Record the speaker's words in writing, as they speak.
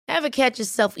Ever catch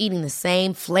yourself eating the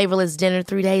same flavorless dinner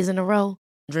 3 days in a row?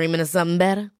 Dreaming of something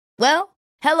better? Well,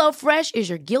 HelloFresh is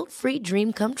your guilt-free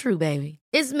dream come true, baby.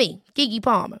 It's me, Keke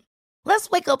Palmer. Let's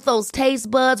wake up those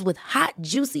taste buds with hot,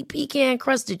 juicy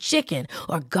pecan-crusted chicken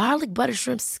or garlic butter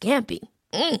shrimp scampi.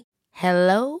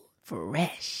 Hello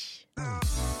Fresh.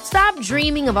 Stop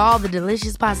dreaming of all the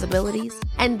delicious possibilities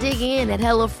and dig in at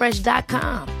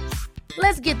HelloFresh.com.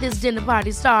 Let's get this dinner party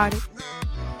started.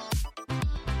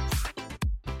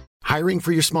 Hiring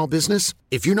for your small business?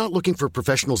 If you're not looking for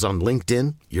professionals on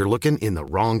LinkedIn, you're looking in the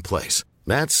wrong place.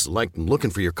 That's like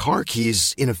looking for your car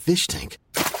keys in a fish tank.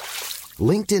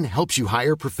 LinkedIn helps you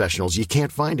hire professionals you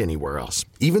can't find anywhere else,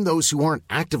 even those who aren't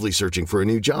actively searching for a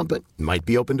new job but might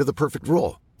be open to the perfect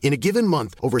role. In a given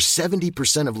month, over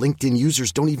 70% of LinkedIn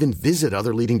users don't even visit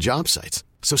other leading job sites.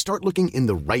 So start looking in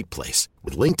the right place.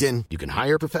 With LinkedIn, you can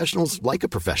hire professionals like a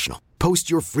professional. Post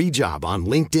your free job on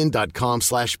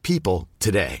linkedin.com/people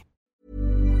today.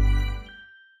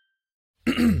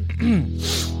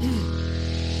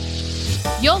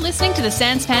 You're listening to the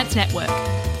Sans Pants Network.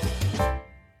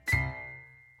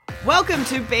 Welcome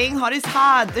to Being Hot is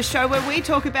Hard, the show where we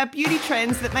talk about beauty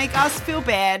trends that make us feel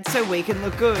bad so we can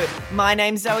look good. My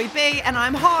name's Zoe B and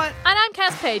I'm hot. And I'm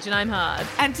Cass Page and I'm hard.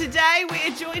 And today we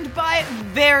are joined by a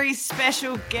very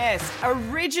special guest,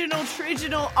 original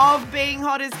triginal of Being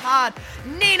Hot is Hard,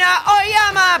 Nina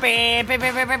Oyama. The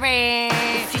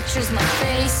future's my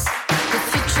face. The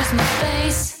future's my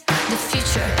face. The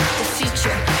future's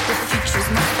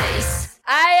my face.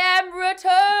 I am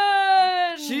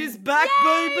returned. She's back,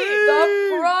 Yay! baby.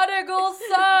 The prodigal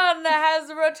son has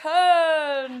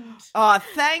returned. Oh,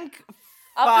 thank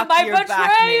After my you're betrayal.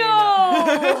 back,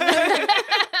 Nina.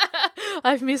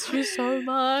 I've missed you so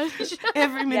much.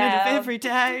 Every minute of every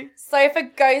day. Sorry for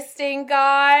ghosting,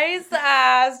 guys.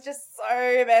 I was just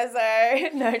so busy.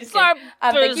 No, just So kidding.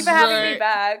 Thank you for having busy. me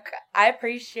back. I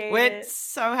appreciate We're it.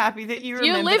 so happy that you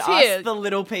You remembered live here. us, the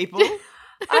little people.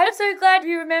 I'm so glad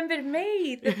you remembered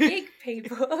me, the big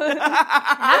people.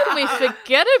 How can we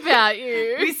forget about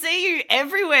you? We see you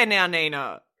everywhere now,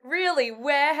 Nina. Really,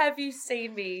 where have you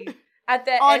seen me? At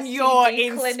the On STD your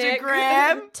clinic?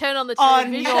 Instagram, Turn on the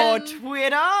on television. your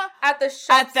Twitter, At the shops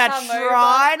at that hungover?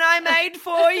 shrine I made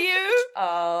for you.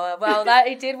 Oh, well,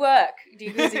 it did work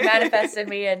because you manifested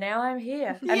me and now I'm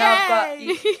here. And I've got,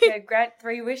 you can grant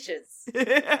 3 wishes.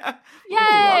 Yay!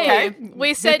 Okay.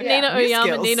 We said Yeah. Nina New Oyama,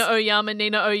 skills. Nina Oyama,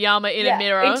 Nina Oyama in a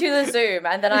mirror. Into the Zoom,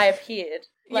 and then I appeared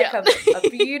like Yeah. a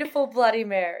beautiful Bloody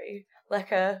Mary.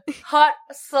 Like a hot,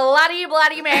 slutty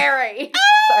Bloody Mary.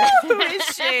 Who is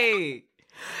she?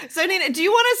 So, Nina, do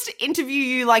you want us to interview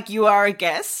you like you are a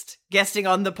guest, guesting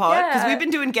on the pod? Because Yeah. we've been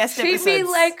doing guest Treat episodes. me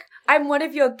like I'm one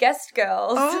of your guest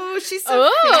girls. Oh, she's so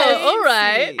Oh, fancy. all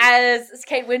right. As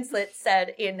Kate Winslet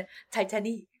said in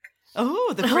Titanic.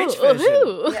 Oh, the French Oh, version.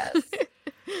 ooh. Yes.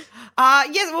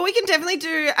 Yes, well, we can definitely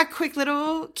do a quick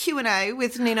little Q&A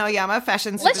with Nina Oyama,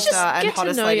 fashion Let's just superstar and get to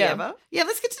hottest know lady you. ever. Yeah,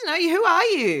 let's get to know you. Who are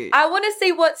you? I want to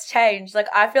see what's changed. Like,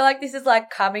 I feel like this is like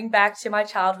coming back to my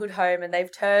childhood home and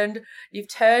you've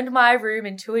turned my room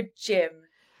into a gym.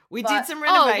 We but- did some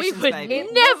Oh, we renovations, would baby.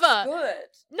 It Never. looks good.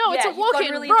 No, it's Yeah, a you've gone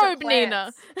walk-in really into robe,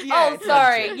 plants. Nina. Yeah, Oh, it's not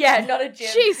sorry. a gym. Yeah, not a gym.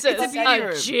 Jesus, It's a beauty a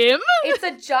room. gym? It's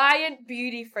a giant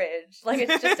beauty fridge. Like,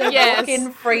 it's just a Yes.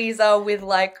 walk-in freezer with,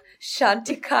 like,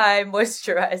 Shantikai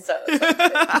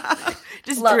moisturizer.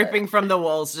 Just Love dripping from the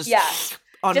walls. Just Yeah.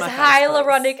 on Just my face,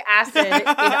 hyaluronic acid in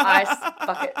ice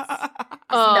buckets. Just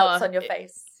Oh, melts on your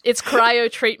face. It's cryo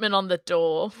treatment on the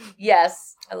door.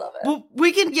 Yes, I love it. Well,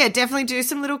 we can, definitely do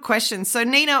some little questions. So,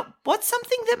 Nina, what's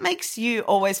something that makes you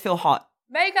always feel hot?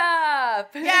 Makeup!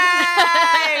 Yay!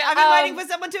 I've been waiting Um, for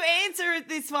someone to answer it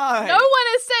this way. No one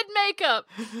has said makeup.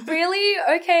 Really?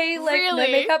 Okay, like, Really?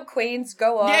 no makeup queens,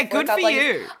 go off. Yeah, good work up, for like,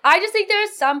 you. I just think there are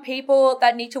some people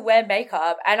that need to wear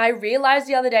makeup, and I realized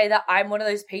the other day that I'm one of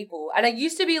those people. And I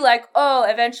used to be like, oh,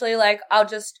 eventually, like, I'll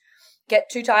just get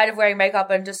too tired of wearing makeup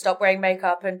and just stop wearing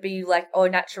makeup and be like, oh,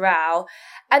 natural.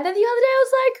 And then the other day I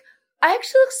was like, I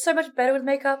actually look so much better with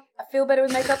makeup. I feel better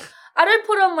with makeup. I don't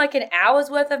put on like an hour's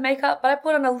worth of makeup, but I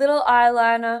put on a little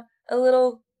eyeliner, a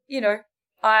little,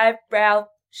 eyebrow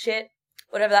shit,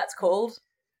 whatever that's called.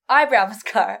 Eyebrow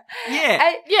mascara. Yeah.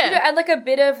 And, Yeah. and like a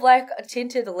bit of like a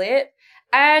tinted lip.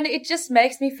 And it just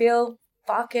makes me feel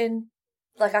fucking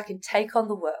like I can take on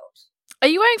the world. Are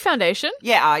you wearing foundation?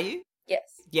 Yeah, are you? Yes.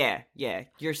 Yeah. You're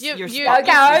You-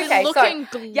 spotless. Okay, looking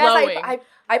sorry. glowing. Yes,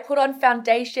 I put on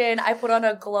foundation. I put on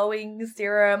a glowing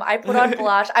serum. I put on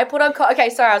blush. I put on... okay,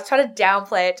 sorry. I was trying to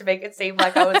downplay it to make it seem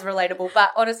like I was relatable.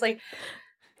 But honestly,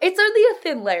 it's only a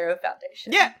thin layer of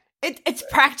foundation. Yeah. It's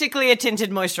practically a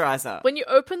tinted moisturizer. When you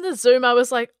open the Zoom, I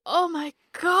was like, oh my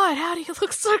God, how do you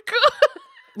look so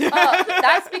good?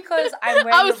 That's because I'm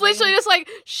wearing I was literally just like,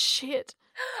 shit.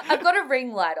 I've got a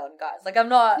ring light on, guys. Like, I'm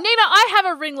not... Nina, I have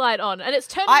a ring light on, and it's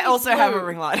turning I also blue. have a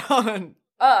ring light on.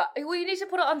 well, you need to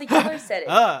put it on the yellow setting.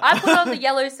 I put it on the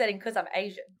yellow setting because I'm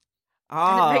Asian.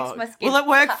 And it makes my skin... Will it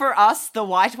work for us, the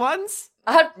white ones?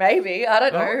 Maybe. I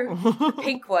don't know.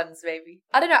 Pink ones, maybe.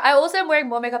 I don't know. I also am wearing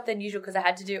more makeup than usual because I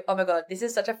had to do... Oh my God, this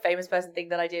is such a famous person thing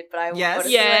that I did, but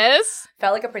I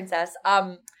felt like a princess.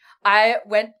 I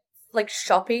went like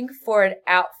shopping for an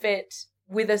outfit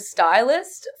with a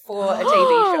stylist for a TV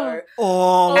show.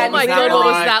 Oh my God, what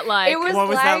was that like? It was what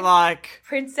was that like?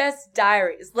 Princess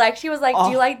Diaries. Like, she was like,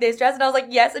 do you like this dress? And I was like,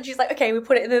 yes. And she's like, okay, we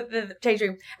put it in the change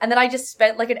room. And then I just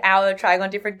spent like an hour trying on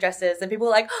different dresses. And people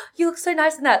were like, oh, you look so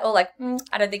nice in that. Or like,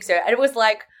 I don't think so. And it was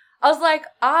like, I was like,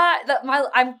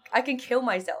 I can kill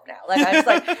myself now. Like, I was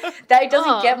like, that it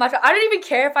doesn't get much. I don't even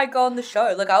care if I go on the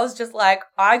show. Like, I was just like,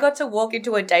 I got to walk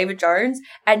into a David Jones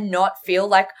and not feel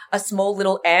like a small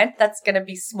little ant that's going to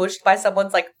be smushed by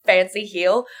someone's like fancy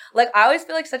heel. Like, I always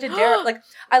feel like such a dare. Like,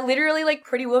 I literally like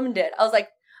Pretty Woman did. I was like,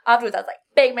 afterwards, I was like,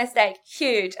 big mistake,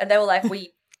 huge. And they were like,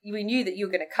 we knew that you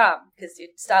were going to come because your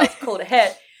style's called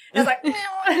ahead. And I was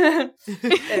like,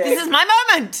 this is my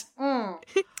moment.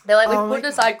 They're like, we put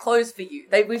aside clothes for you.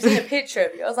 We've seen a picture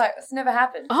of you. I was like, it's never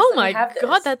happened. Oh my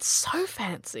God, that's so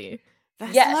fancy.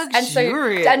 That's yes.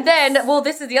 luxurious. And then, well,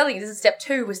 this is the other thing. This is step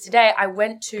 2 was today. I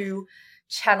went to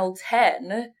Channel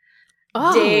 10.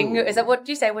 Oh. Ding. Is that what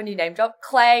do you say when you name drop?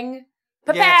 Clang.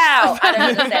 Pa-pow! Yes. I don't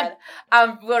understand.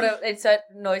 We're going to insert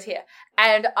noise here.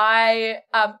 And I,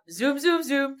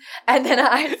 zoom. And then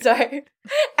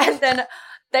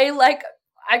they like,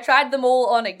 I tried them all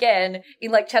on again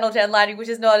in like Channel 10 lighting, which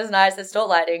is not as nice as store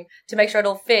lighting, to make sure it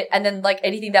all fit. And then like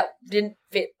anything that didn't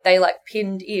fit, they like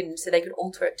pinned in so they could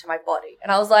alter it to my body.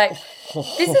 And I was like,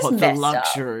 this is messed the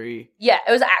luxury. up. Yeah,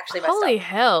 it was actually messed up. Holy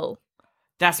hell.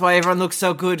 That's why everyone looks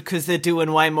so good, because they're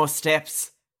doing way more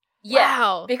steps. Yeah,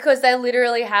 wow. Because they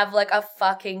literally have like a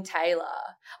fucking tailor.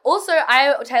 Also,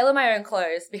 I tailor my own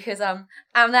clothes because I'm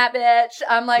that bitch.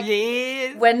 I'm like,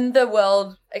 when the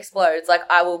world explodes, like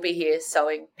I will be here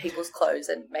sewing people's clothes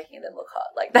and making them look hot.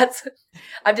 Like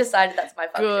I've decided that's my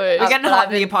function. Good. We're getting hot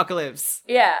in the apocalypse.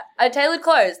 Yeah, I tailored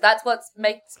clothes. That's what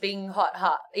makes being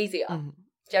hot easier,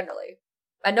 generally.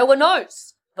 And no one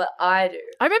knows, but I do.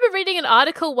 I remember reading an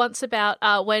article once about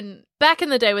when back in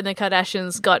the day when the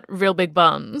Kardashians got real big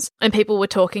bums and people were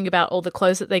talking about all the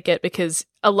clothes that they get because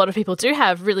a lot of people do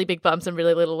have really big bums and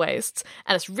really little waists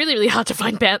and it's really, really hard to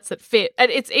find pants that fit.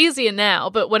 And it's easier now,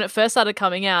 but when it first started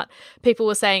coming out, people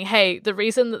were saying, hey, the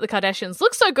reason that the Kardashians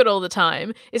look so good all the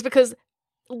time is because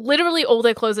literally all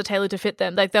their clothes are tailored to fit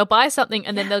them. Like they'll buy something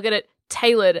and then they'll get it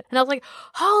tailored. And I was like,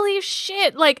 holy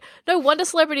shit, like no wonder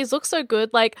celebrities look so good.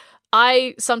 Like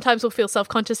I sometimes will feel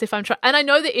self-conscious if I'm trying. And I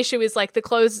know the issue is like the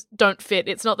clothes don't fit.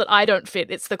 It's not that I don't fit.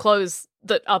 It's the clothes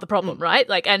that are the problem, right?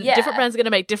 Like, and different brands are going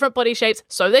to make different body shapes.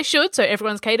 So they should. So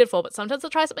everyone's catered for. But sometimes they'll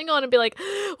try something on and be like,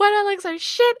 why do I look so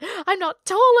shit? I'm not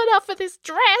tall enough for this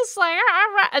dress. Like,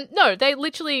 and no, they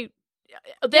literally,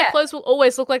 their clothes will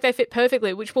always look like they fit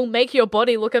perfectly, which will make your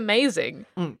body look amazing.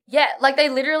 Yeah, like they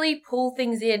literally pull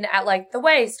things in at like the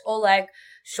waist or like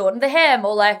shorten the hem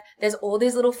or like there's all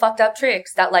these little fucked up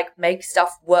tricks that like make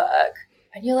stuff work.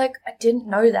 And you're like, I didn't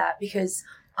know that because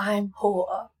I'm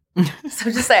poor. So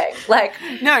I'm just saying, like,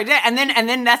 no, and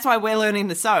then that's why we're learning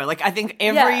to sew. Like, I think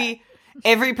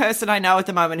every person I know at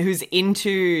the moment who's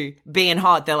into being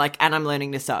hot, they're like, and I'm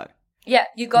learning to sew. Yeah,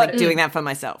 you got like, it. Doing that for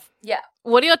myself. Yeah.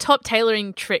 What are your top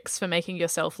tailoring tricks for making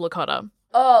yourself look hotter?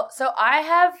 Oh, so I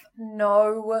have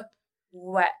no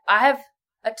way. I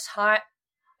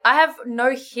have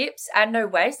no hips and no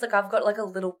waist. Like I've got like a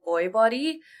little boy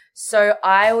body, so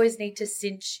I always need to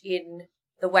cinch in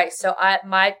the waist. So I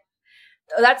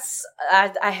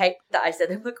hate that I said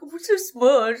that. I'm like, I'm so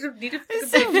small. I just need to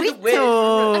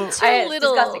I'm too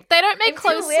little. Disgusting. They don't make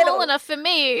clothes small enough for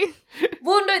me.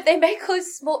 Well, no, they make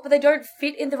clothes small, but they don't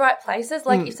fit in the right places.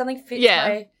 Like if something fits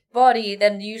my body,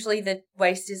 then usually the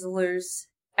waist is loose.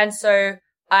 And so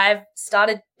I've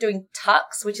started doing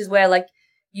tucks, which is where like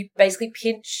you basically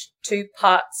pinch two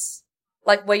parts,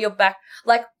 like where your back,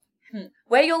 like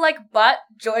where your like butt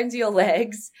joins your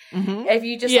legs. If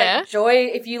you just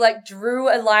if you like drew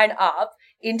a line up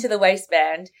into the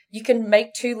waistband, you can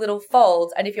make two little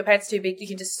folds. And if your pants are too big, you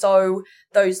can just sew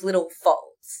those little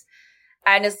folds.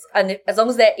 And as long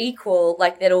as they're equal,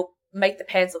 like it'll make the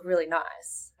pants look really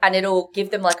nice, and it'll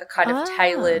give them like a kind of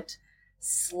tailored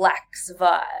slacks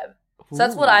vibe. So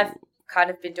that's what I've kind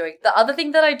of been doing. The other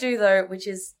thing that I do though, which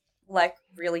is like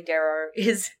really darrow,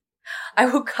 is I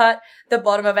will cut the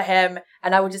bottom of a hem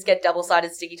and I will just get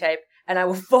double-sided sticky tape and I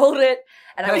will fold it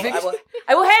and I will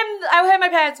hem my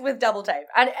pants with double tape.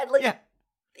 And like,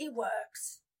 it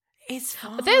works. It's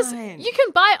fine. You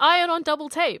can buy iron-on double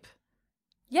tape.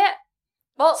 Yeah.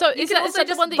 Well, so you is can that, also is that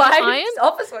just the one that buy you iron?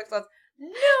 Officeworks ones.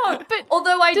 No, but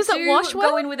although I does do it wash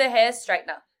well? go in with a hair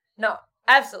straightener. No,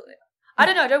 absolutely not. I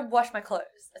don't know. I don't wash my clothes.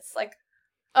 It's like,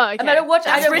 oh, okay. I don't watch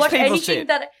anything shit.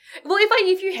 that. Well,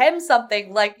 if you hem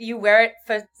something, like you wear it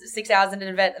for 6 hours in an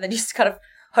event, and then you just kind of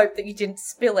hope that you didn't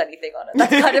spill anything on it.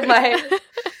 That's kind of my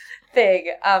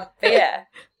thing. But yeah,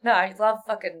 no, I love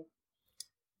fucking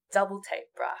double tape,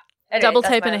 bruh. Anyway, double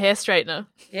tape and a hair straightener.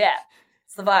 Yeah.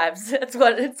 It's the vibes.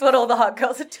 It's what all the hot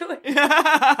girls are doing.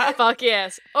 Fuck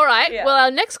yes. All right. Yeah. Well, our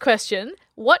next question.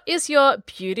 What is your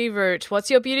beauty route?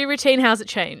 What's your beauty routine? How's it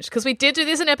changed? Because we did do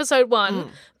this in episode 1,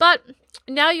 but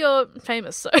now you're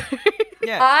famous, so.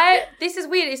 Yeah. This is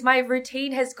weird, is my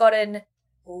routine has gotten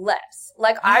less.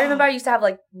 Like, I remember I used to have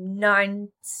like 9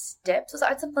 steps or something.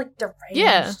 I had some like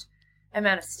deranged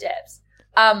amount of steps.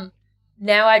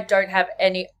 Now I don't have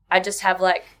any. I just have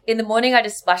like, in the morning I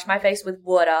just splash my face with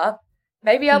water.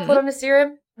 Maybe I'll put on a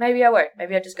serum. Maybe I won't.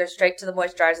 Maybe I'll just go straight to the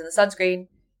moisturizer and the sunscreen.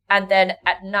 And then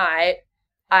at night,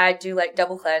 I do like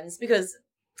double cleanse because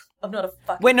I'm not a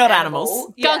fucking We're not animal.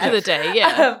 animals. Gunk of the day,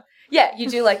 yeah. Yeah, you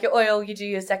do like your oil, you do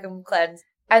your second cleanse.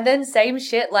 And then same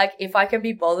shit, like if I can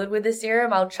be bothered with the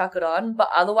serum, I'll chuck it on. But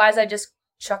otherwise I just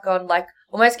chuck on like,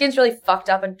 well, my skin's really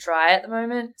fucked up and dry at the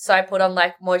moment. So I put on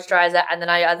like moisturizer and then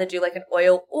I either do like an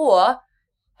oil or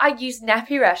I use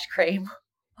nappy rash cream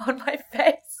on my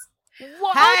face.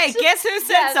 What? Hey, guess who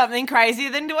said something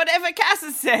crazier than whatever Cass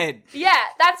has said? Yeah,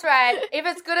 that's right. If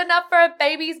it's good enough for a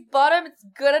baby's bottom, it's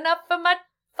good enough for my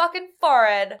fucking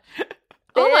forehead.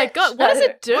 Oh my God, what does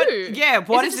it do?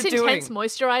 What is is it it doing? intense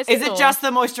moisturizing? Is it just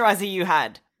the moisturizer you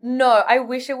had? No, I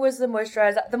wish it was the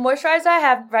moisturizer. The moisturizer I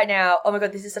have right now, oh my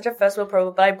God, this is such a first world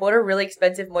problem, but I bought a really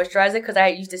expensive moisturizer because I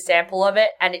used a sample of it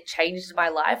and it changed my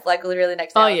life. Like literally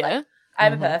next day I was like,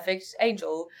 I'm a perfect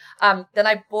angel. Then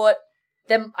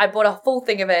I bought a full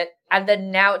thing of it, and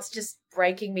then now it's just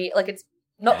breaking me. Like, it's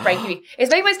not breaking me. It's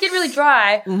making my skin really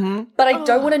dry, but I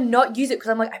don't want to not use it because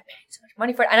I'm like, I paid so much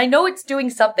money for it. And I know it's doing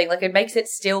something. Like, it makes it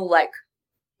still, like,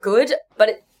 good,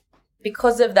 but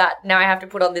because of that, now I have to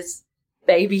put on this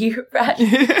baby rash.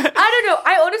 I don't know.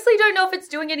 I honestly don't know if it's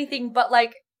doing anything, but,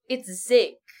 like, it's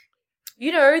zinc.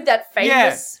 You know, that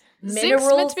famous mineral.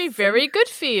 Zinc's meant to be very good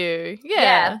for you.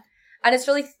 Yeah. And it's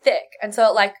really thick. And so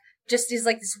it, like, just is,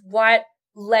 like, this white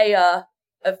layer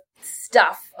of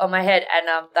stuff on my head, and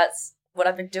that's what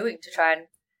I've been doing to try and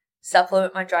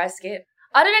supplement my dry skin.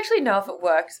 I don't actually know if it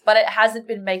works, but it hasn't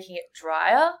been making it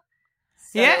drier.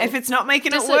 So. Yeah, if it's not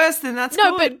making it worse, then that's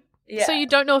good. But so you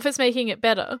don't know if it's making it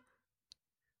better?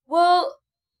 Well,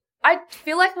 I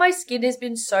feel like my skin has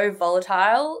been so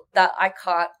volatile that I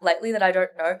can't lately that I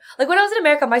don't know. Like when I was in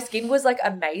America, my skin was like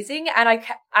amazing, and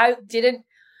I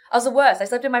was the worst. I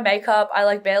slept in my makeup. I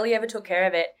like barely ever took care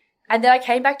of it. And then I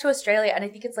came back to Australia, and I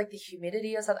think it's like the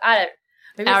humidity or something. I don't know.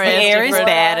 Maybe our air is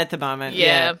bad at the moment.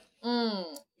 Yeah.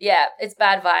 Yeah, it's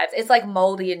bad vibes. It's like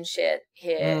moldy and shit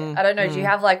here. I don't know. Do you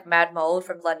have like mad mold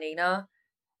from La Nina?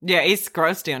 Yeah, it's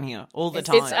gross down here all the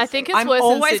time. I think it's I'm worse in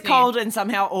always Sydney. cold and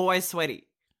somehow always sweaty.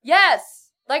 Yes.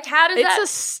 Like how does that?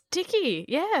 It's a sticky,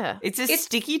 It's a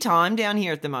sticky time down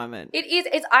here at the moment. It is.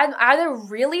 It's either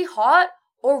really hot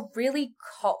or really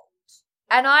cold.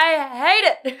 And I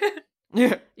hate it.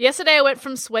 Yeah. Yesterday I went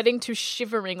from sweating to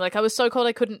shivering. Like I was so cold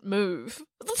I couldn't move.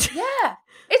 Yeah.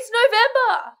 It's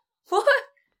November. What?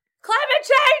 Climate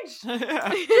change.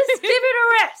 Just give it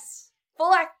a rest for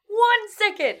like 1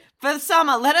 second. For the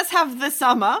summer, let us have the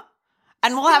summer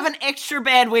and we'll have an extra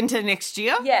bad winter next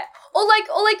year. Yeah. Or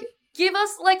like give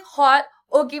us like hot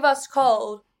or give us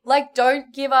cold. Like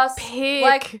don't give us Pick.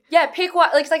 like pick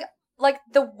what like it's like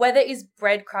the weather is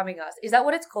breadcrumbing us. Is that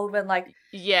what it's called when like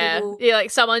people...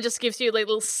 like someone just gives you like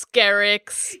little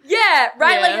skerricks. Yeah,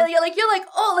 right. Yeah. Like you're like,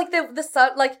 oh, like the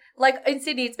sun, like in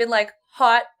Sydney, it's been like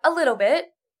hot a little bit,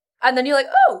 and then you're like,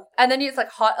 oh, and then it's like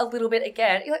hot a little bit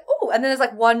again. You're like, oh, and then there's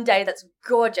like one day that's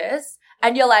gorgeous,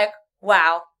 and you're like,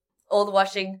 wow, all the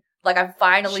washing, like I'm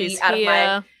finally She's out here.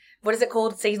 of my, what is it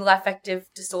called, seasonal affective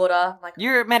disorder? Like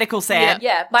You're medical sad.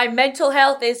 yeah, my mental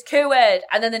health is cured,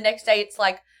 and then the next day it's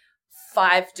like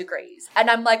 5 degrees, and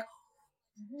I'm like,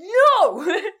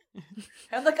 no.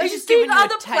 I'm like, are you just seeing giving you a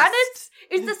other taste. planets?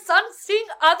 Is the sun seeing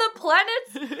other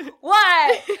planets?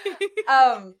 Why?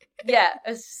 Yeah,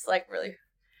 it's just like really.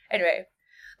 Anyway,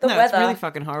 the weather. It's really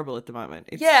fucking horrible at the moment.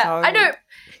 It's I know.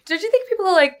 Don't you think people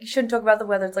are like, you shouldn't talk about the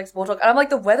weather, it's like small talk? And I'm like,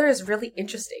 the weather is really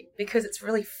interesting because it's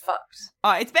really fucked.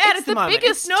 Oh, it's bad It's at the moment.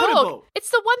 biggest It's notable. talk. It's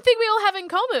the one thing we all have in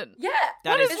common. Yeah.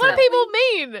 That is What do true. people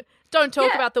mean? Don't talk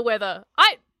Yeah. about the weather.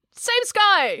 Same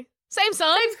sky, same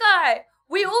sun. Same sky.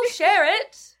 We all share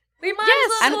it. We might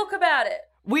Yes. as well talk about it.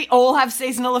 We all have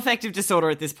seasonal affective disorder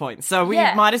at this point, so we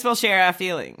might as well share our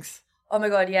feelings. Oh my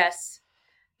god, yes.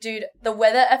 Dude, the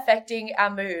weather affecting our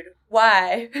mood.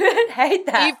 Why? Hate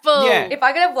that. Evil. Yeah. If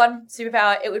I could have one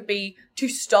superpower, it would be to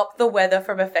stop the weather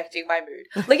from affecting my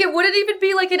mood. Like, it wouldn't even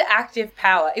be like an active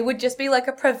power. It would just be like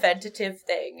a preventative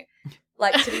thing.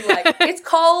 Like, to be like, it's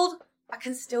cold, I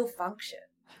can still function.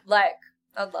 Like,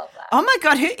 I love that. Oh my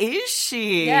god, who is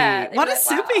she? Yeah, they'd What be a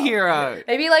like, wow. superhero.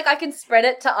 Maybe like I can spread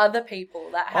it to other people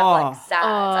that have like sads.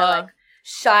 I like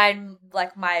shine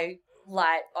like my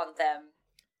light on them.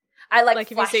 I like Like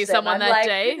if you flash see them. someone I'm that like-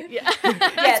 day. Yeah.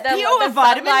 Yeah, the, Pure the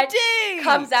vitamin sunlight D.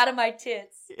 comes out of my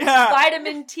tits. Yeah.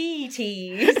 Vitamin T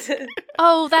teas.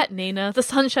 Oh, that Nina. The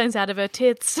sun shines out of her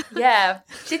tits. Yeah,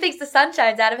 she thinks the sun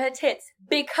shines out of her tits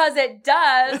because it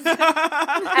does,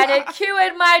 and it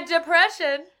cured my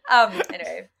depression.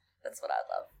 Anyway, that's what I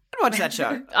love. I'd watch that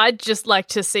show. I'd just like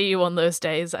to see you on those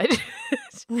days.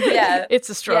 Yeah. It's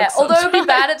a stroke. Yeah, although it would be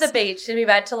bad at the sometimes. beach, it'd be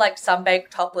bad to like sunbake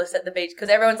topless at the beach because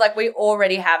everyone's like, we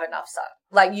already have enough sun.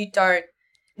 Like, you don't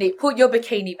need put your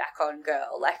bikini back on,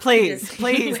 girl. Like, Please,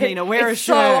 please, Nina, wear a it's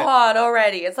shirt. so hot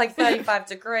already. It's like 35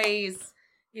 degrees.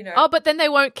 You know. Oh, but then they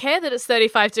won't care that it's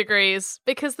 35 degrees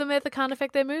because the weather can't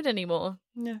affect their mood anymore.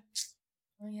 Yeah,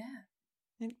 Oh,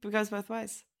 yeah. it goes both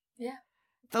ways. Yeah.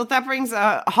 So that brings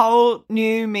a whole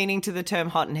new meaning to the term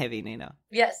hot and heavy, Nina.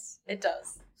 Yes, it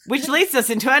does. Which leads us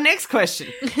into our next question.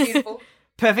 Beautiful.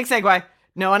 Perfect segue.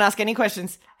 No one ask any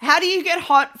questions. How do you get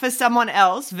hot for someone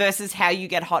else versus how you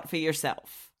get hot for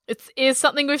yourself? It is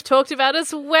something we've talked about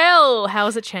as well. How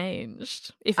has it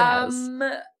changed? If it has.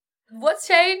 What's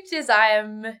changed is I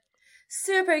am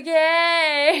super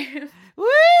gay. Woo!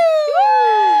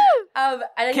 And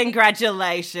I think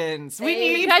Congratulations. We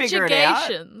knew you'd figure it out.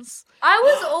 Congratulations. I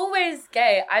was always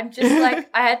gay. I'm just like,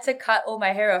 I had to cut all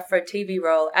my hair off for a TV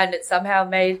role, and it somehow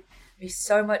made me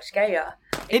so much gayer.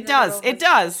 It does. It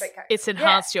does. It's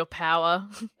enhanced your power.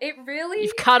 It really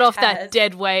You've cut off has. that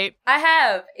dead weight. I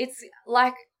have. It's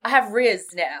like, I have Riz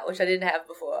now, which I didn't have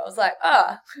before. I was like,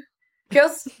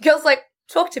 girls like,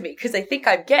 talk to me because they think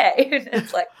I'm gay. And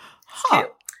it's like, Huh.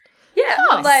 cute. Yeah.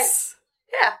 I'm like, Nice.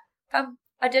 yeah,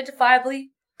 identifiably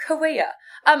queer.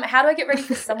 How do I get ready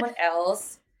for someone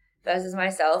else versus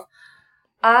myself?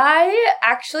 I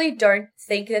actually don't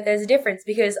think that there's a difference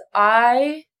because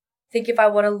I think if I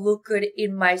want to look good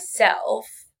in myself,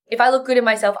 if I look good in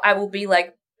myself, I will be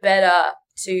like better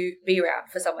to be around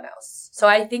for someone else. So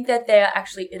I think that they're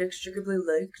actually inextricably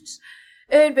linked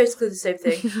and basically the same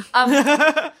thing.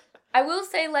 I will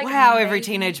say like, Wow, every maybe-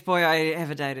 teenage boy I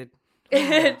ever dated.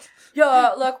 Yeah,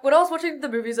 like when I was watching the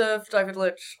movies of David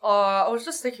Lynch, I was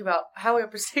just thinking about how we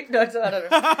perceive. No, I don't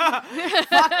know.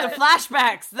 Fuck the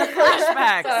flashbacks. The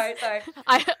flashbacks. Sorry.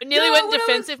 I nearly No, went when I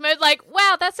defensive mode, like,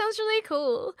 wow, that sounds really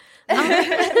cool.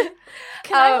 Can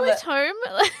I lift home?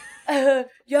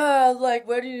 Yeah, like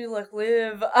where do you like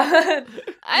live?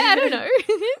 I don't know.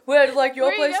 Where like your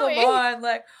Where are you place or going? mine?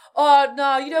 Like, oh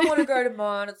no, you don't want to go to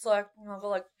mine. It's like I've got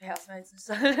like housemates and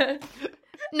stuff.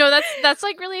 No, that's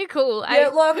like really cool. Yeah,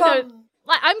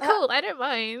 I'm cool. I don't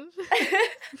mind.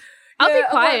 I'll Yeah, be I'm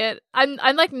quiet.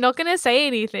 I'm like not gonna say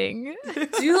anything.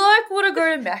 do you like want to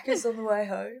go to Macca's on the way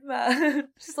home?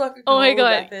 Just like Oh my ignore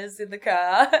God. rappers in the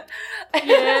car.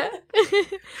 Yeah.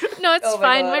 No, it's Oh my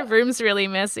fine. God. My room's really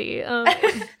messy.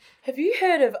 Have you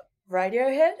heard of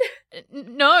Radiohead?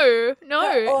 No. they're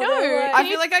like- I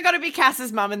feel like I got to be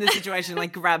Cass's mum in this situation,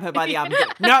 like grab her by the arm.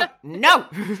 And go, no,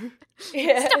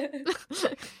 Yeah.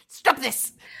 stop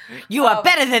this. You are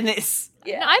better than this.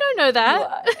 Yeah. I don't know You that.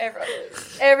 are.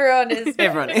 Everyone is.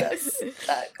 Everyone is.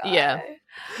 That guy. Yeah.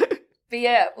 But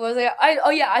yeah, what was it?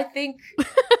 I think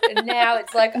now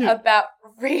it's like about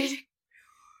reading.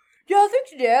 Yeah, I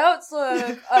think now it's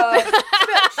like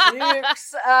about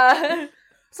chicks.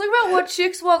 It's like about what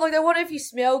chicks want. Like they want if you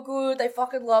smell good, they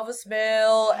fucking love a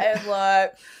smell, and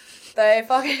like they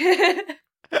fucking.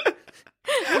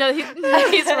 No,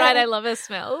 he's right. I love a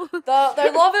smell.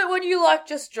 They love it when you like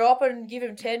just drop and give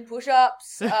him 10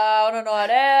 push-ups on a night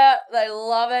out. They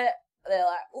love it. They're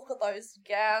like, look at those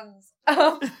gowns.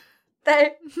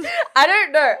 I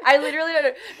don't know. I literally don't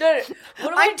know. No.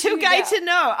 What am I I'm too doing gay now? to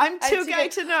know. I'm too gay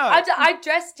to know. I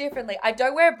dress differently. I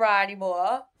don't wear a bra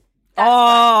anymore.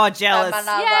 Oh, jealous.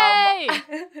 Yay!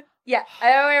 Yeah,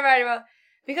 I don't wear a bra anymore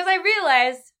because I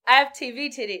realized I have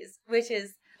TV titties, which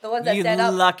is The ones that You stand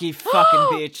up. lucky fucking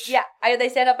bitch. Yeah, they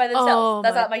stand up by themselves. Oh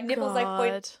That's my how my nipples like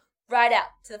point God. right out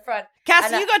to the front.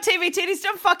 Cassie, And you got TV titties.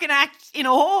 Don't fucking act in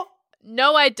awe.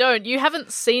 No, I don't. You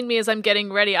haven't seen me as I'm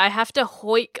getting ready. I have to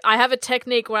hoik. I have a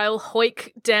technique where I'll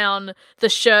hoik down the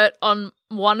shirt on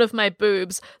one of my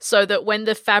boobs so that when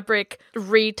the fabric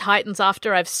retightens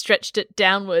after I've stretched it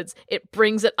downwards, it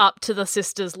brings it up to the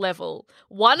sister's level.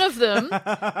 One of them,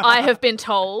 I've been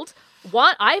told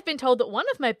that one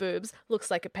of my boobs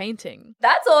looks like a painting.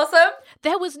 That's awesome.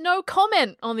 There was no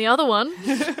comment on the other one.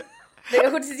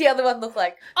 What does the other one look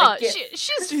like? Oh, GIF.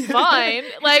 she's fine.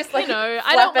 Like, Just, like, you know,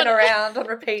 I don't flapping want around on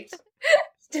repeat.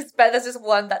 There's just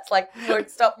one that's like won't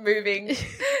stop moving.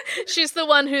 She's the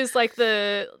one who's like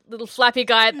the little flappy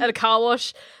guy at a car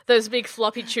wash, those big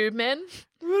floppy tube men.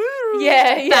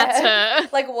 Yeah. That's her.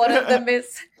 Like one of them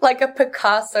is like a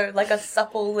Picasso, like a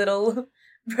supple little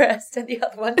breast, and the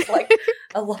other one's like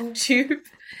a long tube.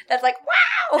 That's like,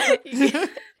 wow!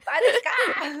 By the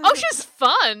sky. Oh, she's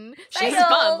fun. She's Bye,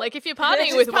 fun. y'all. Like, if you're partying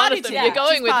she's with one party of them, titty. you're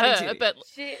going She's with party her. titty. But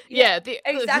Yeah, the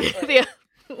exactly.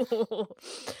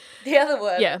 The other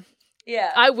one. yeah.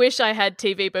 Yeah. I wish I had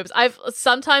TV boobs.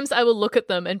 Sometimes I will look at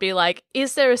them and be like,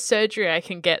 is there a surgery I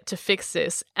can get to fix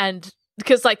this? And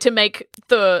because like to make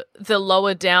the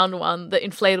lower down one, the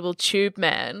inflatable tube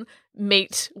man,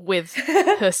 meet with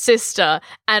her sister,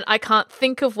 and I can't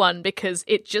think of one because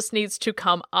it just needs to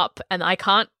come up, and I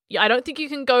don't think you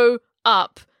can go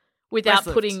up without Breast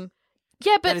lift. putting.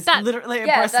 Yeah, but That is that. literally a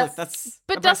Yeah, breast lift. that's- That's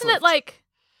But a breast doesn't it lift. like?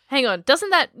 Hang on, doesn't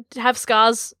that have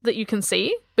scars that you can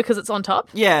see because it's on top?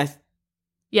 Yeah.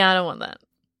 Yeah, I don't want that.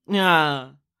 Yeah.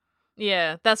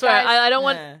 Yeah, that's where Guys, I don't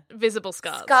yeah. want visible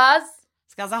scars. Scars.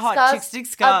 Scars are hot. Scars Chicks dig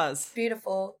scars. are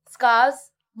beautiful. Scars.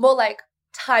 More like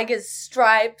tiger's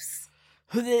stripes.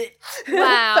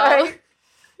 Wow. Sorry.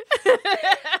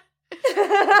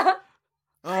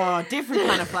 Oh, different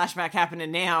kind of flashback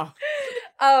happening now.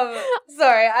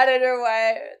 Sorry, I don't know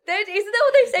why. Isn't that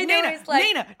what they say? They're always like,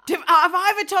 Nina, have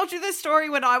I ever told you this story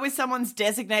when I was someone's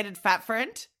designated fat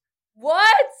friend?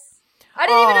 what? I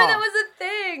didn't even know Oh. that was a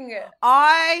thing.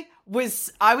 I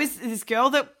was this girl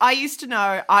that I used to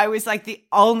know. I was like the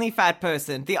only fat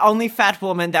person, the only fat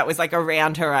woman that was like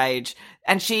around her age.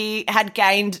 And she had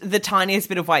gained the tiniest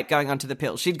bit of weight going onto the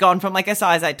pill. She'd gone from like a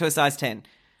size 8 to a size 10.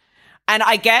 And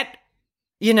I get,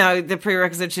 you know, the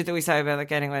prerequisite shit that we say about like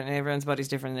gaining weight and everyone's body's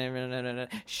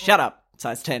different. Shut up,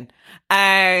 size 10.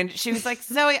 And she was like,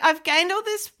 Zoe, I've gained all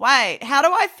this weight. How do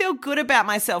I feel good about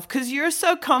myself? Because you're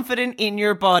so confident in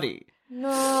your body.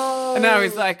 No. And I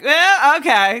was like, well,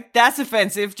 okay, that's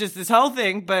offensive, just this whole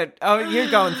thing, but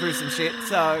you're going through some shit,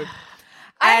 so.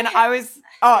 And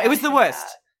it was the worst.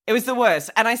 It was the worst.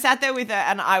 And I sat there with her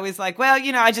and I was like, well,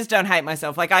 you know, I just don't hate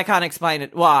myself. Like, I can't explain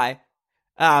it. Why?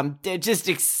 Just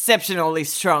exceptionally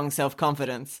strong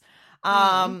self-confidence.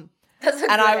 That's a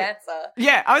good answer.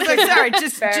 Yeah, I was like, sorry,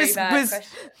 Very bad question.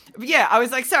 yeah, I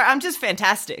was like, sorry, I'm just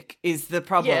fantastic is the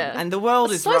problem. Yeah. And the world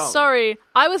is So wrong. sorry.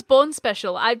 I was born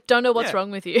special. I don't know what's Yeah.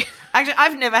 wrong with you. Actually,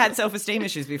 I've never had self-esteem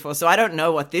issues before, so I don't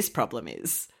know what this problem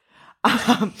is.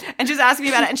 And she was asking me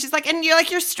about it, and she's like, and you're like,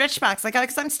 your stretch marks. Like,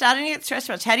 because I'm starting to get stretch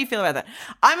marks. How do you feel about that?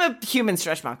 I'm a human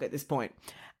stretch mark at this point.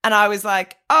 And I was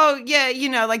like, oh, yeah, you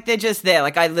know, like, they're just there.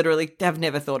 Like, I literally have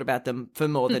never thought about them for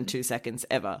more than 2 seconds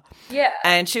ever. Yeah.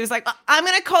 And she was like, I'm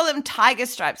going to call them tiger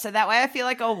stripes, so that way I feel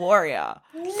like a warrior.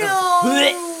 No,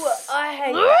 I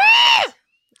hate that.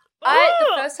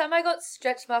 The first time I got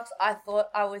stretch marks, I thought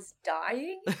I was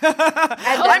dying. And then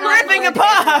I'm I ripping learned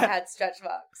apart. everyone had stretch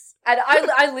marks, and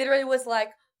I literally was like,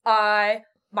 my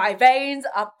veins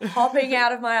are popping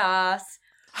out of my ass.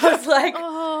 I was like,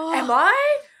 am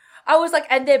I? I was like,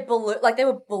 and they're blue, like they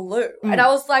were blue, and I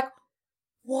was like,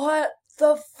 what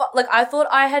the fuck? Like I thought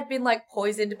I had been like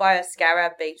poisoned by a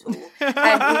scarab beetle,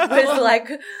 and it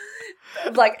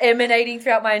was like emanating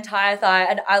throughout my entire thigh,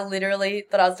 and I literally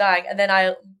thought I was dying. And then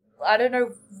I don't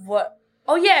know what.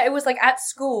 Oh yeah, it was like at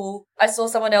school. I saw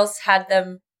someone else had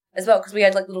them as well because we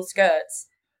had like little skirts,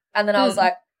 and then I was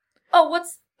like, oh,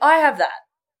 I have that,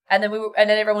 and then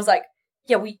everyone was like,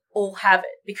 yeah, we all have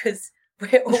it because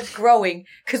we're all growing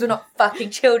because we're not fucking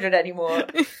children anymore.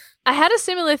 I had a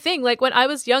similar thing. Like when I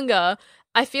was younger,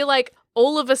 I feel like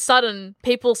all of a sudden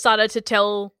people started to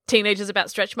tell teenagers about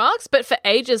stretch marks, but for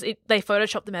ages they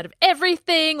photoshopped them out of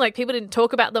everything. Like people didn't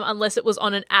talk about them unless it was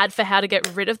on an ad for how to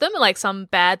get rid of them, like some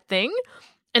bad thing.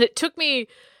 And it took me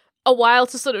a while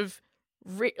to sort of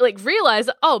realize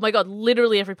that, oh my God,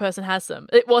 literally every person has them.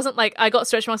 It wasn't like I got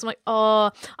stretch marks. I'm like,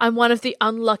 oh, I'm one of the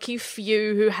unlucky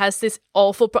few who has this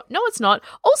awful no, it's not.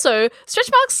 Also, stretch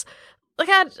marks, like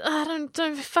I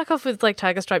don't fuck off with like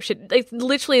tiger stripe shit. It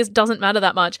literally doesn't matter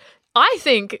that much. I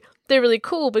think they're really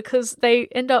cool because they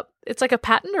end up, it's like a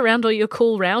pattern around all your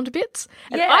cool round bits.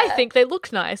 And Yeah. I think they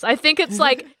look nice. I think it's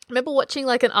like, I remember watching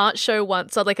like an art show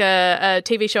once, or like a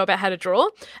TV show about how to draw,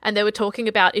 and they were talking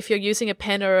about if you're using a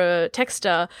pen or a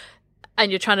texter and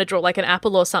you're trying to draw like an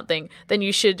apple or something, then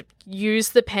you should use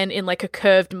the pen in like a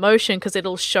curved motion because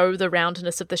it'll show the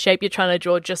roundness of the shape you're trying to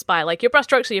draw just by like your brush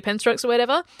strokes or your pen strokes or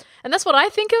whatever. And that's what I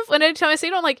think of when anytime I see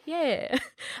it, I'm like, yeah,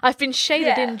 I've been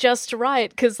shaded in just right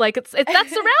because like it's that's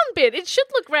the round bit. It should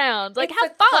look round. Like, it's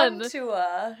have a fun.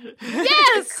 Contour.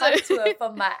 Yes, It's a contour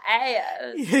for my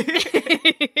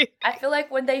ass. I feel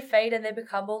like when they fade and they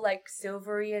become all like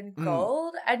silvery and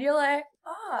gold, and you're like,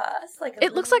 it's like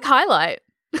It looks like highlight.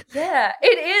 Yeah,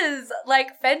 it is.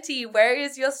 Like, Fenty, where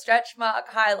is your stretch mark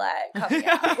highlight coming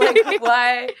out? Like,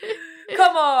 why?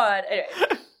 Come on.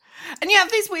 Anyway. And you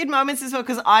have these weird moments as well,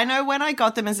 because I know when I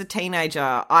got them as a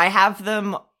teenager, I have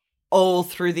them all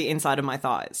through the inside of my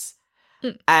thighs.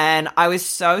 And I was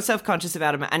so self-conscious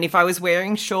about them. And if I was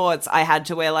wearing shorts, I had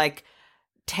to wear like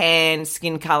tan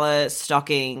skin color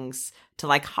stockings to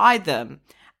like hide them.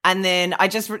 And then I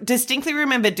just distinctly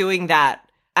remember doing that.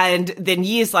 And then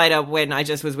years later, when I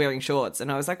just was wearing shorts,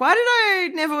 and I was like, why did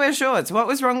I never wear shorts? What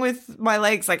was wrong with my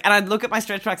legs? Like, and I'd look at my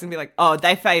stretch marks and be like, oh,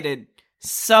 they faded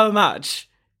so much.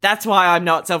 That's why I'm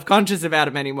not self-conscious about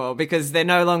them anymore, because they're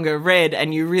no longer red,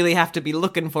 and you really have to be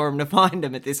looking for them to find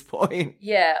them at this point.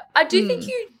 Yeah. I do think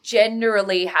you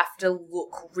generally have to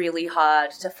look really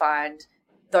hard to find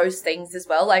those things as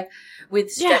well, like with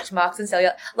stretch marks and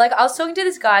cellulite. Like, I was talking to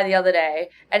this guy the other day,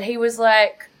 and he was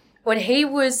like, when he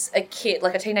was a kid,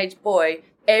 like a teenage boy,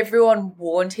 everyone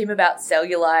warned him about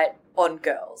cellulite on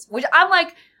girls, which I'm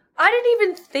like, I didn't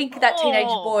even think that teenage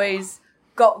boys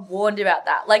got warned about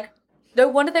that. Like, no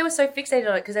wonder they were so fixated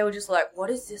on it, because they were just like,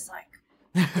 what is this,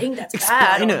 like, thing that's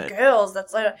bad on girls?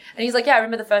 That's like, and he's like, yeah, I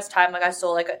remember the first time, like, I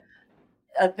saw, like,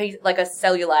 a piece, like, a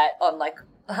cellulite on, like,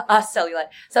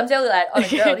 some cellulite on a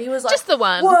girl, and he was like, just the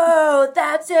one. Whoa,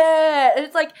 that's it. And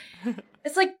it's like,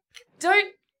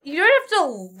 you don't have to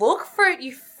look for it,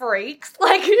 you freaks.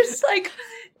 Like, you're just like,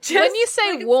 when you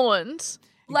say like, warned,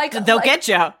 like they'll get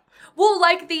you. Well,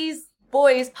 like, these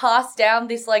boys pass down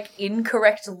this like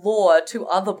incorrect lore to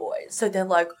other boys, so they're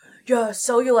like, "Yo,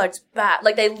 cellulite's bad."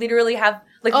 Like, they literally have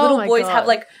like little boys have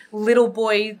like little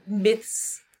boy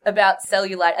myths about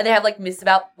cellulite, and they have like myths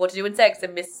about what to do in sex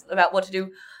and myths about what to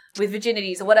do with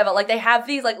virginities or whatever. Like, they have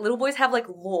these like little boys have like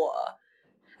lore.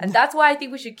 And that's why I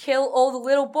think we should kill all the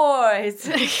little boys.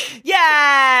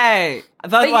 Yay!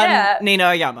 Vote one, Nina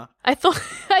Oyama. I thought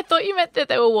you meant that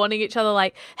they were warning each other,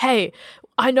 like, hey,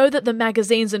 I know that the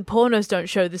magazines and pornos don't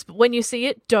show this, but when you see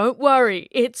it, don't worry.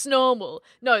 It's normal.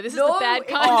 No, this is the bad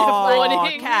kind of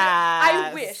warning. I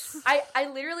wish.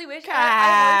 I literally wish. I wish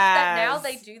that now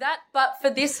they do that. But for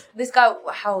this guy,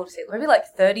 how old is he? Maybe like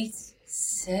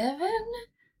 37?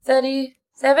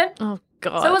 37? Oh,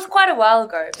 God. So it was quite a while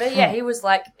ago. But yeah, he was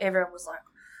like, everyone was like,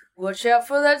 watch out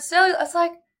for that cellulite. I was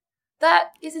like, that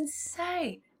is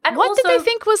insane. And what also, did they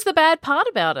think was the bad part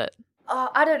about it?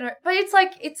 I don't know. But it's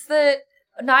like, it's the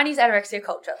 90s anorexia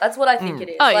culture. That's what I think it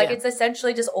is. Oh, it's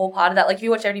essentially just all part of that. Like, if you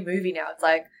watch any movie now, it's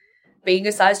like, being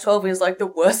a size 12 is like the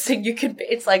worst thing you can be.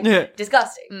 It's like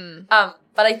disgusting.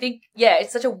 But I think,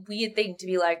 it's such a weird thing to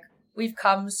be like, we've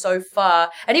come so far.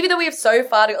 And even though we have so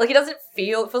far to, like, it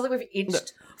feels like we've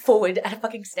inched forward at a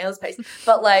fucking snail's pace.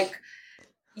 But like,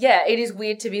 it is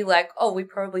weird to be like, oh, we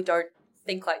probably don't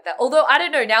think like that. Although, I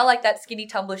don't know, now like that skinny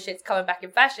Tumblr shit's coming back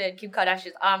in fashion. Kim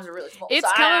Kardashian's arms are really small. It's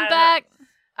so coming back.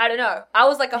 I don't know. I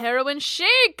was like a heroin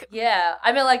chic. Yeah.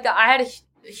 I mean, like, I had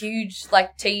a huge,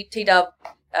 like, T-dub,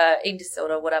 eating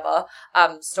disorder, whatever,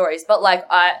 stories. But like,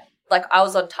 I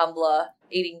was on Tumblr,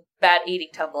 bad eating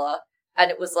Tumblr,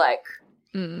 and it was like,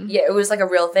 it was like a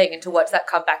real thing. And to watch that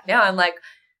come back now, I'm like,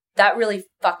 that really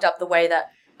fucked up the way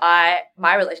that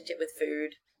my relationship with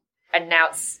food, and now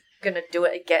it's gonna do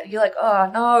it again. You're like, oh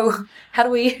no, how do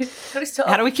we stop?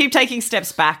 How do we keep taking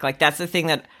steps back? Like, that's the thing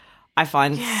that I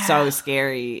find so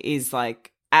scary is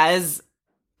like, as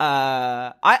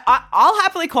I'll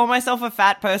happily call myself a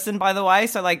fat person, by the way.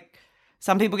 So like,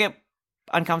 some people get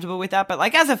uncomfortable with that, but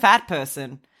like, as a fat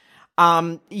person,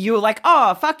 you're like,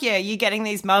 oh, fuck yeah, you're getting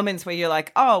these moments where you're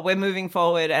like, oh, we're moving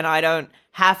forward and I don't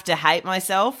have to hate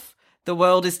myself. The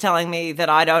world is telling me that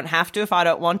I don't have to if I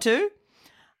don't want to.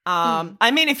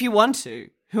 I mean, if you want to,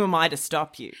 who am I to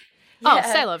stop you? Oh,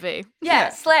 c'est la vie. Yeah,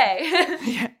 slay.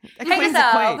 Hate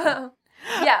yourself.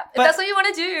 Yeah, if that's what you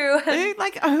want to do.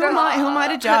 Like, who am I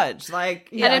to judge? Like,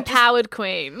 an empowered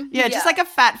queen. Yeah, just like a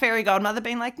fat fairy godmother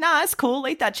being like, nah, it's cool,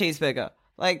 eat that cheeseburger.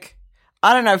 Like,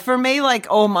 I don't know. For me, like,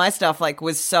 all my stuff, like,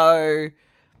 was so,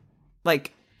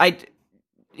 like,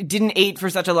 didn't eat for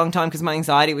such a long time because my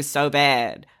anxiety was so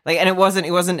bad. Like, and it wasn't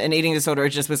an eating disorder. It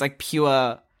just was like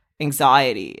pure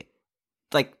anxiety,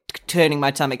 like turning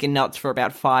my stomach in knots for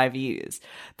about 5 years.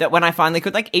 That when I finally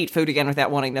could like eat food again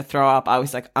without wanting to throw up, I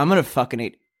was like, I'm going to fucking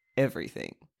eat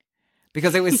everything,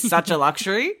 because it was such a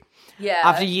luxury. Yeah.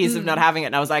 After years of not having it.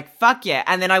 And I was like, fuck yeah.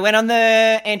 And then I went on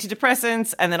the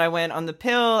antidepressants, and then I went on the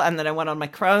pill, and then I went on my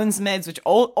Crohn's meds, which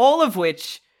all of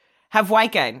which have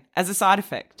weight gain as a side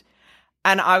effect.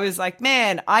 And I was like,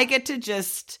 man, I get to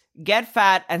just get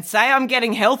fat and say I'm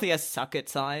getting healthier. Suck it,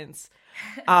 science.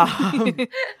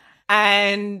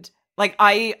 And like,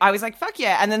 I was like, fuck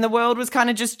yeah. And then the world was kind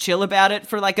of just chill about it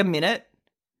for like a minute.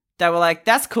 They were like,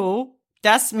 that's cool.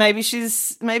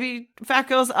 Maybe fat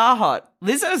girls are hot.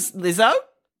 Lizzo?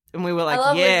 And we were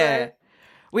like, yeah. Lizzo.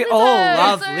 We all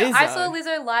love Lizzo. I saw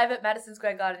Lizzo live at Madison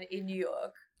Square Garden in New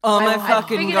York. Oh my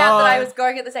fucking I figured God. out that I was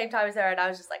going at the same time as her, and I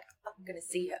was just like, I'm going to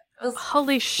see her.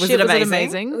 Holy shit, Was it was it amazing?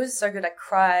 amazing? It was so good. I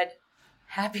cried.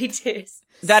 Happy tears.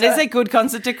 That is a good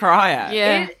concert to cry at.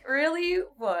 Yeah. It really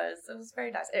was. It was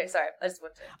very nice. Anyway, sorry. I just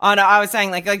wanted to. Oh no, I was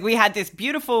saying like we had this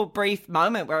beautiful brief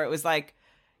moment where it was like,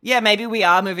 yeah, maybe we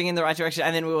are moving in the right direction.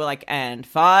 And then we were like, and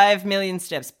 5 million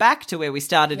steps back to where we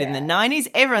started in the 90s.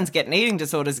 Everyone's getting eating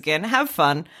disorders again. Have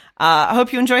fun. I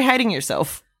hope you enjoy hating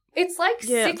yourself. It's like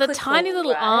Yeah, cyclical, the tiny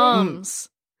little right? arms.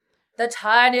 The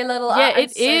tiny little Yeah, arms. I'm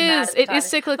it so mad is. at the It is tiny-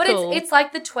 cyclical. But it's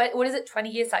like the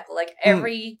 20-year cycle. Like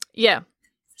every Yeah.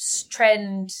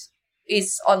 trend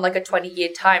is on like a 20-year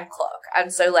time clock.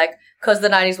 And so like, because the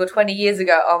 90s were 20 years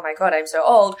ago, oh my God, I'm so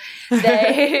old.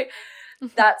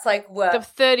 That's like The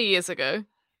 30 years ago.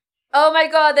 Oh my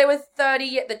God, they were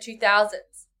 30 at the 2000s.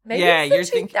 Maybe Yeah, it's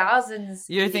the 2000s.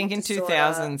 You're eating thinking disorder.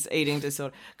 2000s eating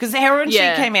disorder. Because the heroin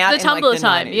Yeah. shit came out The in like Tumblr the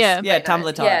time, 90s. yeah. Yeah,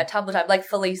 Tumblr time. Yeah, Tumblr time. Like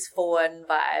Felice Fawn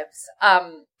vibes.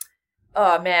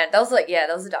 Oh man, that was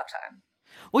a dark time.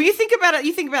 Well, you think about it.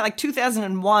 You think about like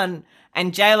 2001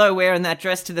 and J-Lo wearing that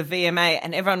dress to the VMA,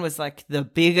 and everyone was like, the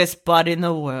biggest butt in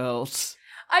the world.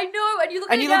 I know, and you look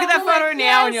And at you it look at that now, you're photo like, now,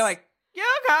 yes. and you're like, yeah,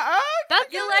 okay,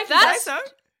 That's, You're like, that's, so.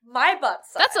 my butt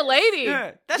size. that's a lady.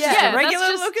 Yeah, that's Yeah. just Yeah, a regular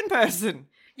that's just- looking person.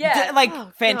 Yeah. Like,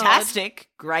 Oh, fantastic.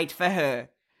 Great for her.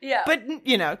 Yeah. But,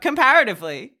 you know,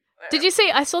 comparatively. Did you see?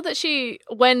 I saw that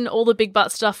when all the big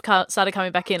butt stuff started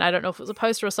coming back in, I don't know if it was a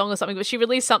poster or a song or something, but she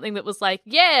released something that was like,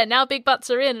 yeah, now big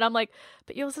butts are in. And I'm like,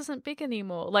 but yours isn't big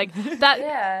anymore. Like, that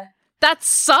yeah. that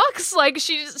sucks. Like,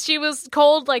 she was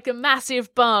called like a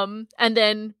massive bum, and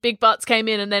then big butts came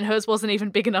in, and then hers wasn't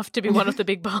even big enough to be one of the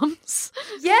big bums.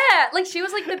 Yeah, like she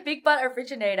was like the big butt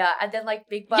originator, and then like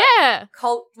big butt Yeah.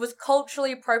 was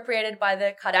culturally appropriated by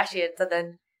the Kardashians, and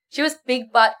then she was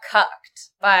big butt cucked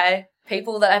by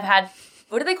people that have had,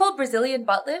 what are they called? Brazilian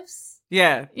butt lifts?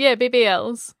 Yeah. Yeah,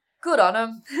 BBLs. Good on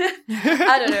them.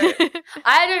 I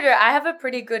don't know. I have a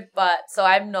pretty good butt, so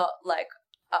I'm not like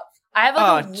up. I have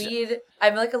like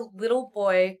I'm like a little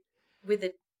boy with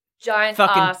a giant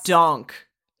Fucking ass donk.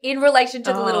 in relation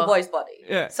to the little Oh. boy's body.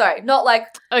 Yeah. Sorry, not like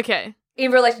Okay.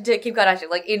 in relation to Kim Kardashian,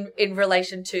 like in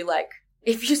relation to like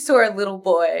if you saw a little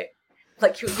boy,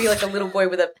 like it would be like a little boy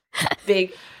with a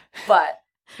big butt.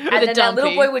 And a then that little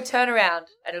dumpy. boy would turn around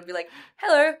and it would be like,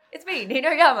 hello, it's me, Nina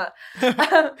Oyama. So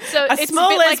A it's a small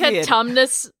bit like lesbian. a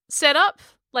Tumnus setup,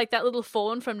 like that little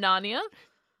fawn from Narnia.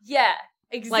 Yeah,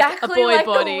 exactly boy like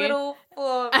body. the little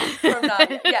form from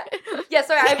Narnia. Yeah. Yeah,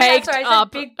 sorry, I Caked said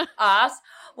up. big ass.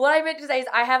 What I meant to say is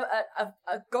I have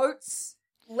a goat's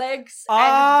legs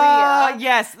Ah, and rear.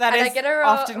 yes, that and is I get her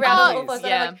often around the confused. elbows, and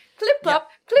Yeah. I'm like,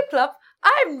 clip clop,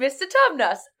 I'm Mr.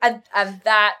 Tumnus. And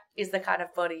that is the kind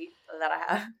of body that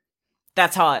I have.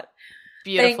 That's hot.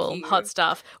 Beautiful, you. hot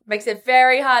stuff. Makes it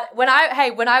very hard. When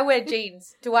I wear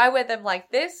jeans, do I wear them like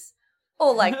this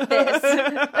or like this?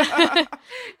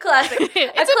 Classic. It's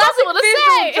a impossible to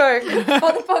classic visual joke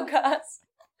for the podcast.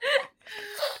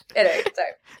 Anyway, so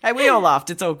Hey, we all laughed.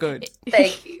 It's all good.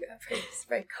 thank you. It's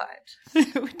very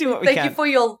kind. We do what we Thank can. you for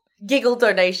your giggle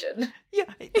donation. Yeah.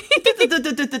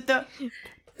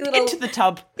 Little, Into the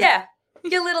tub. yeah,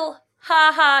 your little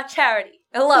ha charity.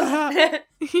 I love it.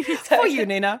 For you,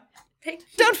 Nina. Thank you.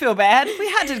 Don't feel bad. We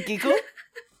had to giggle.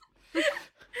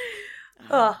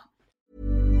 Oh.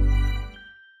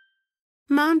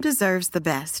 Mom deserves the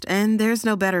best, and there's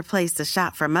no better place to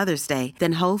shop for Mother's Day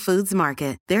than Whole Foods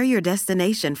Market. They're your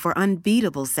destination for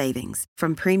unbeatable savings,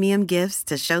 from premium gifts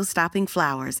to show-stopping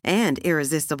flowers and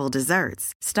irresistible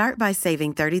desserts. Start by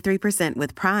saving 33%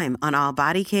 with Prime on all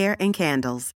body care and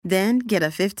candles. Then get a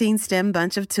 15-stem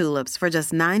bunch of tulips for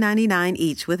just $9.99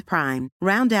 each with Prime.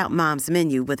 Round out Mom's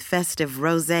menu with festive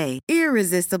rosé,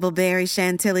 irresistible berry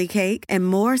chantilly cake, and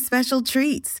more special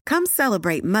treats. Come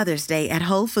celebrate Mother's Day at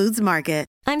Whole Foods Market.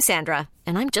 I'm Sandra,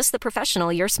 and I'm just the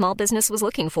professional your small business was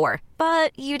looking for.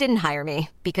 But you didn't hire me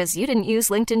because you didn't use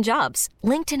LinkedIn Jobs.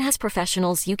 LinkedIn has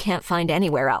professionals you can't find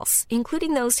anywhere else,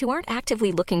 including those who aren't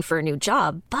actively looking for a new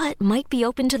job, but might be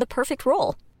open to the perfect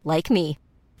role, like me.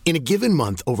 In a given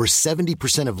month, over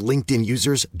 70% of LinkedIn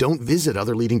users don't visit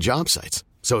other leading job sites.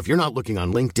 So if you're not looking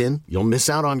on LinkedIn, you'll miss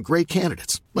out on great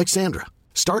candidates like Sandra.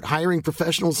 Start hiring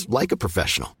professionals like a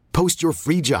professional. Post your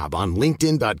free job on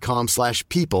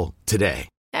linkedin.com/people today.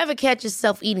 Ever catch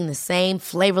yourself eating the same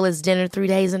flavorless dinner 3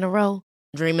 days in a row?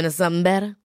 Dreaming of something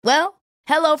better? Well,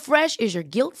 HelloFresh is your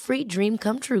guilt-free dream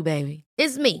come true, baby.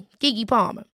 It's me, Keke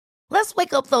Palmer. Let's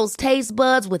wake up those taste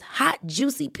buds with hot,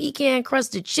 juicy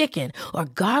pecan-crusted chicken or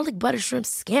garlic butter shrimp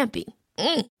scampi.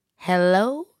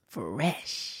 Hello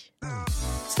Fresh.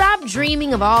 Stop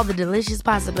dreaming of all the delicious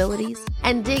possibilities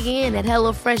and dig in at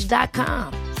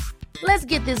HelloFresh.com. Let's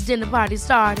get this dinner party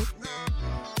started.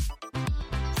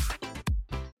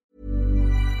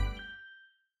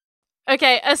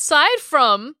 Okay, aside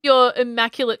from your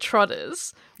immaculate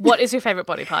trotters, what is your favourite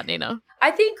body part, Nina?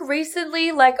 I think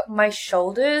recently, like, my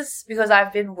shoulders, because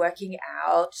I've been working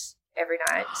out every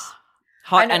night.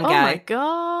 Hot and gay. Oh my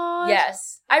god.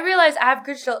 Yes. I realized I have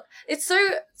good shoulders. It's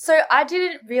so I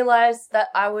didn't realize that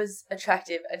I was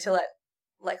attractive until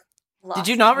last Did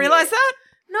you not year. realize that?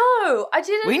 No, I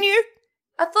didn't. We knew.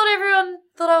 I thought everyone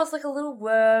thought I was like a little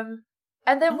worm.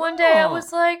 And then one day I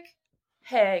was like,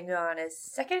 hang on a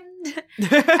second.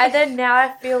 And then now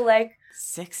I feel like,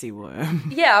 sexy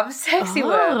worm. yeah, I'm a sexy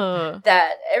worm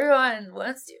that everyone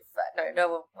wants to fuck. No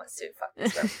one wants to fuck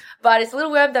this worm. But it's a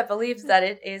little worm that believes that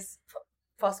it is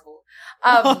possible.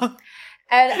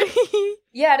 And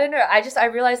yeah, I don't know. I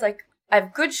realized like I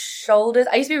have good shoulders.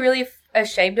 I used to be really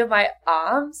ashamed of my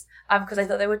arms because I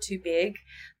thought they were too big.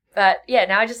 But yeah,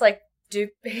 now I just like do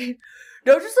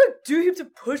heaps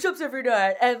of push-ups every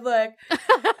night and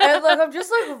I'm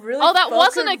just like really. Oh, that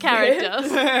wasn't a ripped.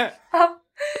 character.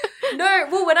 No,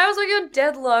 well, when I was working on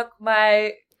Deadlock,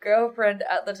 my girlfriend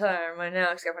at the time, my now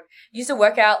ex-girlfriend, used to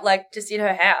work out like just in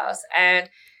her house, and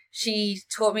she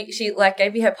taught me. She like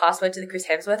gave me her password to the Chris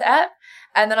Hemsworth app,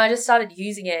 and then I just started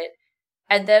using it,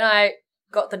 and then I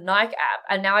got the Nike app,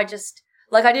 and now I just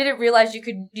like I didn't realize you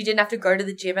didn't have to go to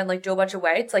the gym and like do a bunch of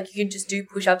weights. Like you can just do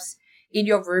push-ups in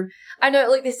your room. I know,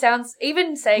 like this sounds,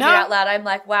 even saying it out loud, I'm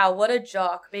like, wow, what a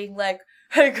jock, being like,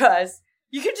 hey guys,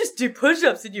 you can just do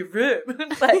push-ups in your room.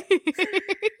 Like,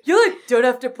 you like don't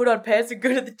have to put on pants and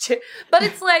go to the gym. But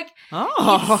it's like,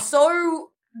 it's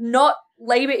so not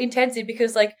labor intensive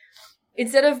because like,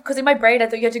 because in my brain I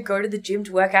thought you had to go to the gym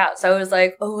to work out. So I was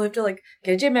like, oh, I have to like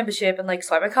get a gym membership and like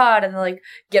swipe my card and then like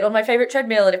get on my favorite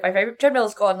treadmill. And if my favorite treadmill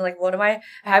is gone, like what am I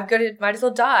might as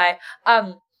well die.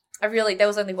 There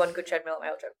was only one good treadmill at my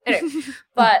old gym. Anyway,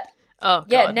 but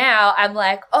now I'm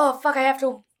like, oh, fuck, I have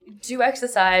to do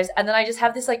exercise. And then I just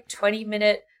have this like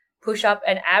 20-minute push-up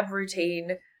and ab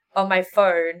routine on my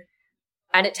phone.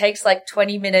 And it takes like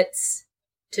 20 minutes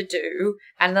to do.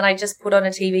 And then I just put on a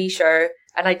TV show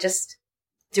and I just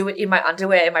do it in my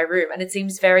underwear in my room. And it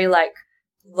seems very like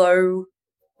low,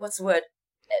 what's the word?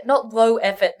 Not low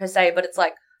effort per se, but it's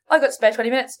like, I got spare 20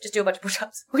 minutes, just do a bunch of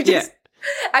push-ups, which is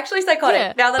actually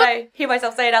psychotic now that I hear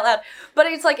myself say it out loud. But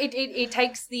it's like it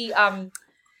takes the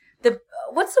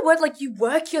what's the word? Like you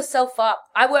work yourself up.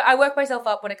 I work myself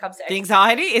up when it comes to exercise. The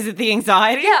anxiety? Is it the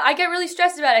anxiety? Yeah, I get really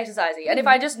stressed about exercising. And if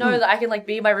I just know that I can like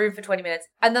be in my room for 20 minutes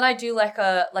and then I do like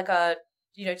a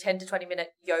 10 to 20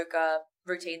 minute yoga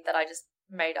routine that I just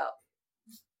made up,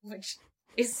 which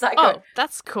is psycho. Oh,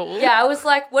 that's cool. Yeah, I was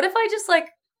like, what if I just like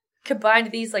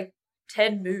combined these like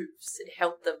 10 moves and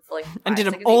held them for like 5 and did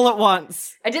them seconds all each. at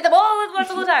once. I did them all at once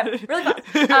all the time.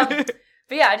 Really fun.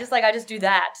 But yeah, I just do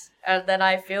that and then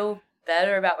I feel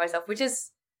better about myself, which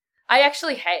is I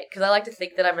actually hate because I like to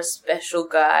think that I'm a special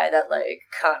guy that like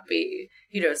can't be,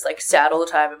 it's like sad all the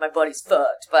time and my body's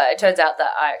fucked. But it turns out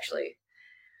that I actually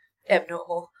am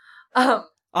normal. Oh,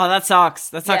 that sucks.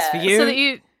 That sucks for you. So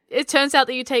that it turns out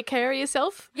that you take care of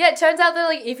yourself? Yeah, it turns out that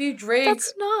like if you drink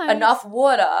enough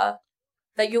water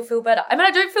that you'll feel better. I mean,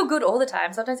 I don't feel good all the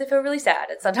time. Sometimes I feel really sad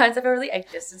and sometimes I feel really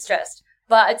anxious and stressed.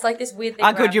 But it's like this weird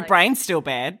thing. Good, your brain's still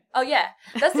bad. Oh yeah.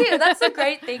 That's the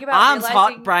great thing about arms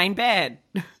realizing, hot, brain bad.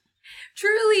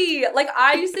 Truly. Like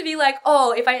I used to be like,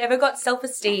 oh, if I ever got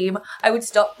self-esteem, I would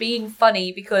stop being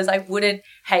funny because I wouldn't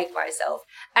hate myself.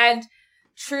 And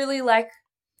truly, like,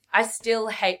 I still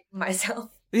hate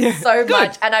myself so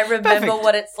much. And I remember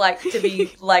what it's like to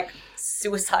be like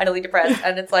suicidally depressed.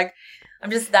 And it's like, I'm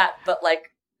just that, but like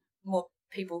more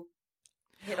people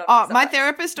hit on me my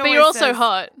therapist always But you're says, also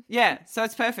hot. Yeah, so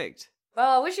it's perfect.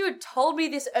 Oh, I wish you had told me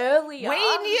this earlier. We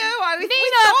knew.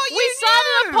 Nina, we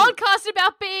started a podcast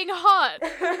about being hot.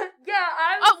 Yeah,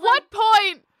 At what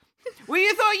point? Well,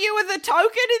 you thought you were the token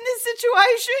in this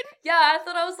situation? Yeah, I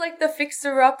thought I was like the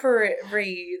fixer-upper,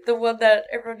 the one that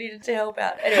everyone needed to help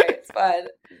out. Anyway, it's fine.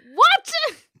 What?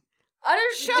 I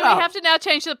don't Shut Do up. we have to now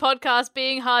change the podcast?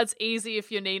 Being hard's easy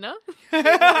if you're Nina.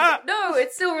 No,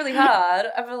 it's still really hard.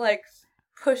 I feel like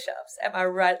push-ups. Am I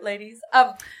right, ladies?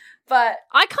 But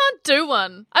I can't do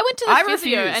one. I went to the I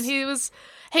physio refuse. and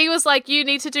he was like, you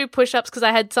need to do push-ups because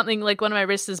I had something like one of my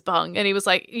wrists is bung. And he was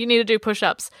like, you need to do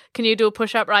push-ups. Can you do a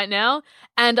push-up right now?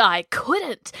 And I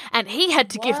couldn't. And he had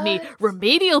to give me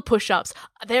remedial push-ups.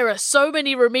 There are so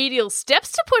many remedial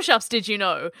steps to push-ups, did you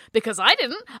know? Because I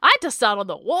didn't. I had to start on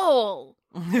the wall.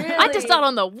 really, I had to start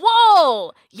on the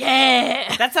wall.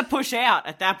 Yeah. That's a push out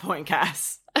at that point,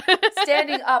 Cass.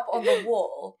 standing up on the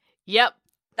wall. Yep.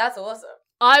 That's awesome.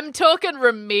 I'm talking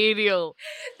remedial.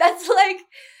 That's like...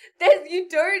 Then you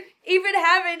don't even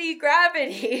have any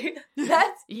gravity.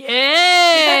 That's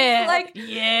Yeah. that's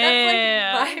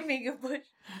yeah. like miming a push.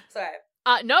 Sorry.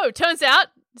 No, turns out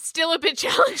still a bit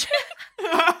challenging.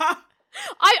 I'm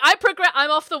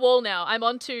off the wall now. I'm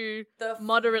onto The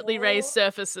moderately floor? raised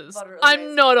surfaces. Moderately I'm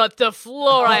raised. not at the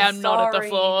floor. I Oh, am not at the sorry.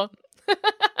 floor.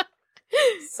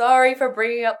 Sorry for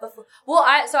bringing up the. Well,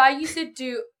 I used to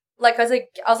do like I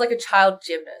was like a child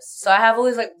gymnast, so I have all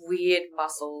these like weird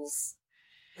muscles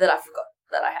that I forgot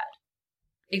that I had.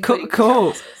 Including Cool.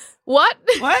 muscles. What?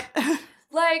 What?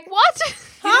 Like What?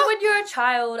 you know when you're a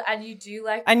child and you do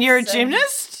like And you're a certain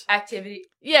gymnast? activity.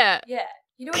 Yeah. Yeah,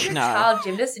 you know when you're No. a child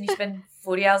gymnast and you spend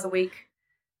 40 hours a week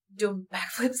doing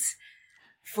backflips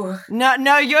for.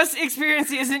 No, your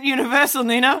experience isn't universal,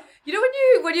 Nina. You know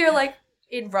when you're like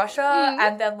in Russia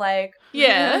and then like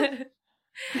Yeah.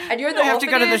 and you're in the You have to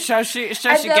go to the orphanage, Shoshi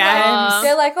and games.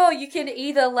 they're like, oh, you can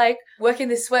either like work in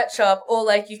this sweatshop or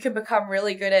like you can become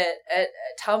really good at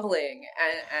tumbling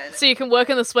and So you can work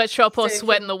in the sweatshop or So you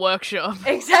sweat can- in the workshop.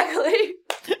 exactly.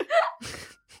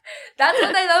 That's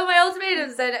what they love my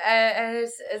ultimatums and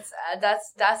it's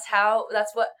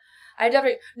that's what I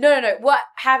definitely no. What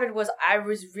happened was I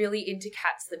was really into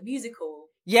Cats the musical.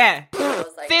 Yeah. I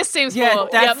was like, This seems Yeah, more.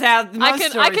 that's yep. how I most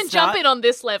can stories jump start. in on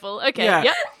this level. Okay. Yeah.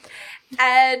 Yep.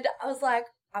 and I was like,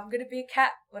 I'm gonna be a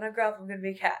cat when I grow up. I'm gonna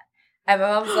be a cat. And my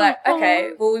mum was like,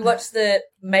 okay, well, we watched the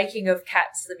making of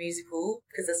Cats the musical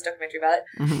because there's a documentary about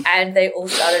it, and they all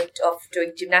started off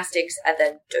doing gymnastics and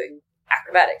then doing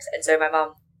acrobatics. And so my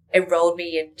mum enrolled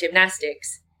me in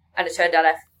gymnastics, and it turned out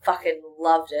I fucking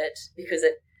loved it because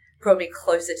it brought me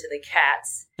closer to the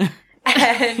cats,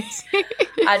 and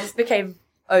I just became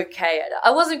okay at it. I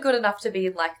wasn't good enough to be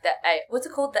in like what's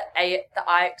it called, the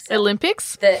IXL?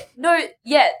 Olympics? The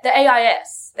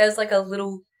AIS. There's like a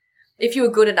little. If you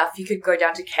were good enough, you could go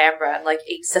down to Canberra and like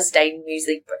eat sustained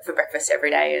muesli for breakfast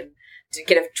every day and to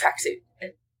get a tracksuit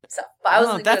and stuff. But I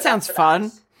wasn't. that good sounds enough for fun.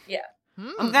 that. Yeah,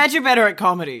 I'm glad you're better at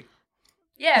comedy.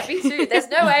 yeah, me too. There's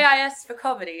no AIS for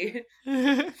comedy.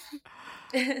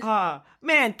 Oh,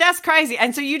 man, that's crazy.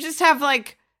 And so you just have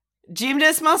like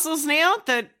gymnast muscles now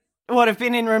that have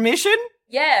been in remission?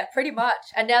 Yeah, pretty much.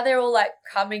 And now they're all like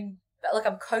coming. Like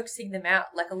I'm coaxing them out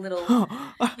like a little,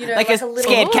 you know, like a a little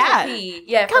scared cat. puppy.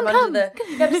 Yeah, Come, from come. under the.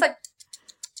 Yeah, I'm just like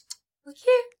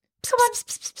here, come on,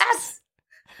 abs.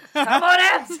 Come on,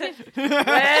 abs.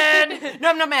 When? No,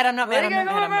 I'm not mad. I'm not mad. I'm not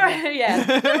mad. I'm not mad. Yeah. No,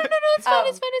 it's fine.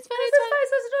 It's fine. It's fine. It's fine.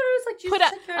 It's like you Put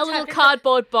just a little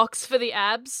cardboard box for the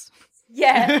abs.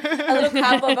 Yeah, a little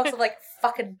cardboard box of like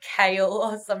fucking kale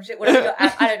or some shit. Whatever your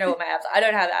abs. I don't know what my abs are. I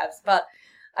don't have abs, but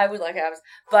I would like abs.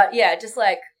 But yeah, just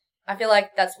like I feel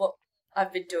like that's what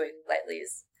I've been doing lately.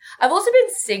 Is I've also been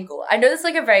single. I know that's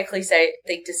like a very cliche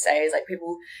thing to say. Is like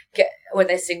people get when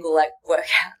they're single like work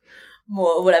out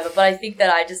more or whatever. But I think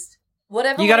that I just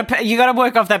whatever You gotta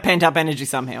work off that pent up energy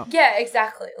somehow. Yeah,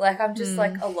 exactly. Like I'm just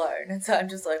like alone, and so I'm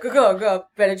just like, go,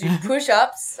 better do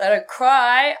push-ups. I don't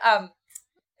cry.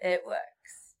 It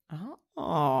works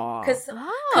Oh, because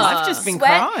I've just been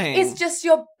sweat crying. is just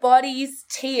your body's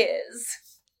tears.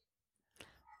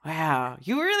 Wow,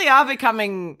 you really are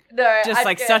becoming No, just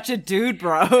like such a dude,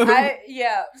 bro. I'm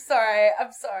sorry.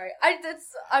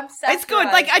 I'm sad. It's good.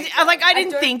 Like I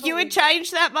didn't don't think you would believe-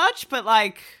 change that much, but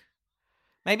like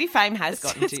maybe fame has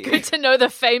gotten It's to you. good to know the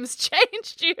fame's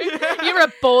changed you. You're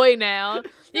a boy now.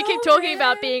 You keep talking man.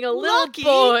 about being a little Lucky.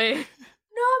 boy.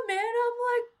 No, man. I'm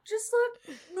like just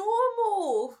like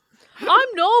normal. I'm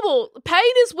normal. Pain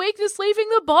is weakness leaving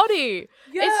the body.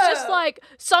 Yeah. It's just like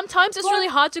sometimes it's really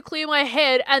hard to clear my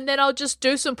head, and then I'll just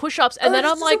do some push-ups, and then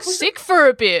just I'm do like some sick for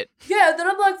a bit. Yeah, then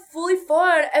I'm like fully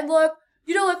fine, and like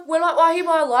you know, like when I hear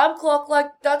my alarm clock, like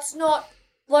that's not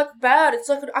like bad. It's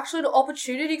like actually an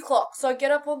opportunity clock, so I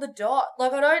get up on the dot.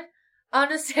 Like, I don't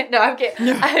understand. No, I'm kidding.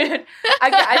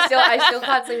 I still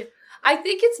can't sleep. I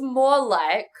think it's more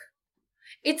like,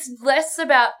 it's less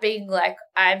about being like,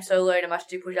 I'm so low and I must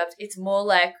do push-ups. It's more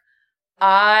like,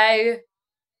 I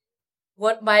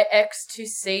want my ex to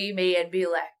see me and be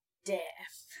like,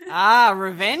 damn.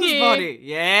 Revenge body.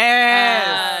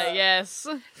 Yes. Yes.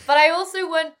 But I also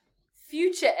want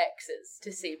future exes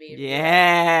to see me and be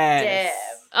Yes.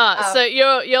 like, damn. So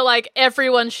you're like,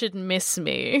 everyone should miss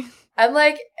me. I'm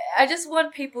like, I just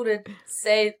want people to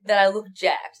say that I look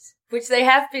jacked, which they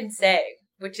have been saying,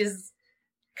 which is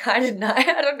kind of nice.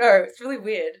 I don't know. It's really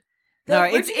weird. No,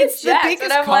 Like, it's the jacked, biggest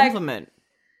and I'm like, compliment.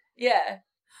 yeah.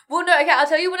 Well, no, okay, I'll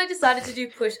tell you when I decided to do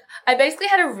push. I basically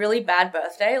had a really bad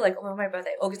birthday. Like, when was my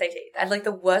birthday? August 18th. I had, like,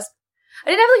 the worst. I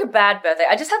didn't have, like, a bad birthday.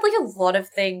 I just had, like, a lot of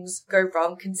things go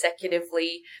wrong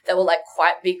consecutively that were, like,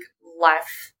 quite big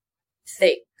life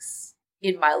things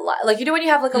in my life. Like, you know when you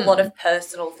have, like, a lot of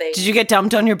personal things. Did you get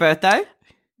dumped on your birthday?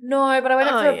 No, but I went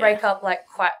up for a breakup, like,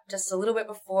 quite just a little bit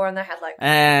before, and I had, like,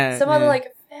 some other, like,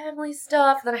 family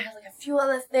stuff, and then I had, like, a few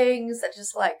other things that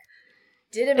just, like,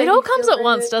 didn't make It all me comes feel at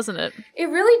once, good. doesn't it? It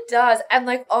really does. And,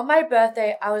 like, on my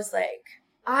birthday, I was like,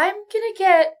 I'm gonna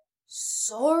get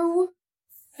so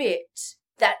fit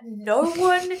that no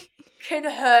one can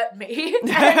hurt me. And,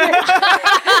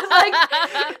 like,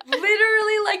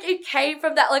 literally, like, it came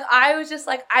from that. Like, I was just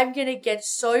like, I'm gonna get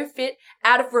so fit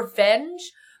out of revenge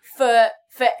for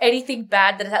anything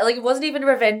bad that has happened. Like, it wasn't even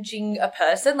revenging a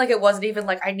person. Like, it wasn't even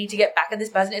like, I need to get back at this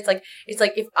person. It's like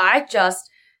if I just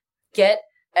get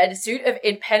a suit of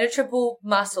impenetrable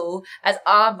muscle as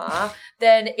armor,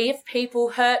 then if people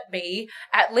hurt me,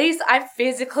 at least I'm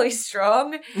physically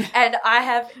strong and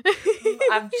I'm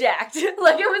jacked.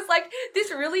 Like, it was like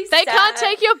this really They sad... can't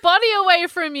take your body away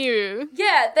from you.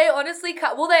 Yeah, they honestly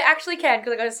can't. Well, they actually can,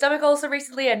 because I got a stomach ulcer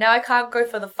recently and now I can't go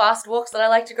for the fast walks that I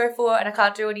like to go for, and I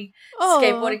can't do any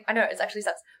skateboarding. I know, it actually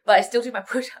sucks. But I still do my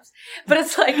push-ups. But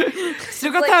it's like...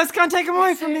 Still got those, can't take them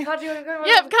away from me. Can't do it.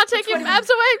 Yeah, can't take your abs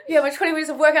away. Yeah, my 20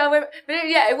 minutes of workout. But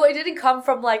it didn't come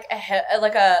from like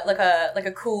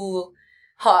a cool,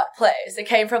 hot place. It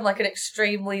came from like an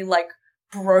extremely like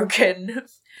broken,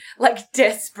 like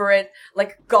desperate,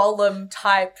 like golem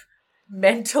type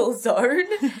mental zone.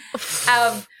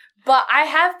 But I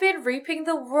have been reaping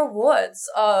the rewards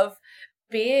of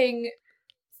being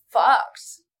fucked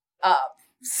up.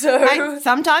 So Hey,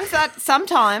 sometimes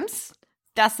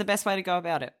that's the best way to go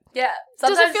about it. yeah,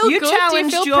 Does it feel You good? Do you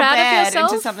challenged feel your proud of bad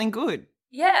yourself? into something good.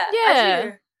 Yeah, Yeah. I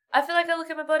do. I feel like I look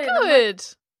at my body and I'm like, Good.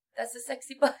 that's a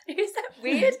sexy body. Is that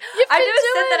weird? You've I been never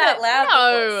said that doing out it. loud.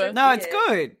 No. before. So No, it's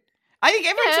weird. good. I think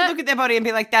everyone should look at their body and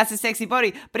be like, that's a sexy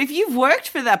body. But if you've worked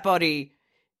for that body,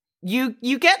 you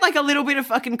get like a little bit of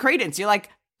fucking credence. You're like,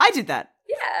 I did that.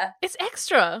 Yeah. It's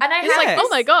extra. And I it's have like, this- oh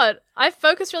my God, I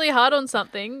focus really hard on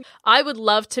something. I would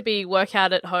love to be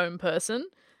workout at home person.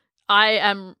 I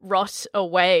am rot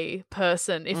away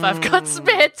person. If I've got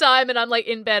spare time and I'm like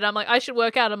in bed, I'm like, I should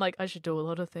work out. I'm like, I should do a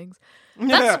lot of things.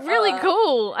 That's really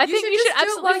cool. I think you should just do it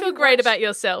absolutely while feel you great watch about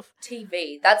yourself.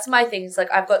 TV. That's my thing. It's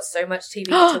like I've got so much TV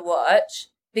to watch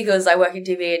because I work in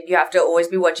TV and you have to always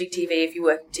be watching TV if you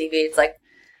work in TV. It's like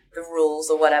the rules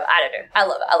or whatever. I don't know. I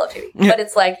love it. I love TV. But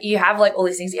it's like you have like all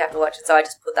these things you have to watch, and so I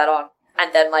just put that on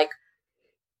and then like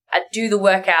I do the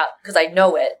workout because I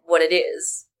know what it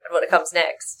is and what it comes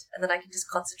next, and then I can just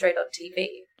concentrate on TV.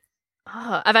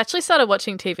 Oh, I've actually started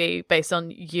watching TV based on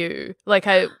you. Like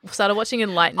I started watching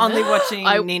Enlightenment. Only watching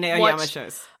I Nina Oyama watched-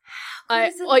 shows.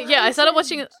 I started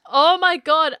watching. Oh my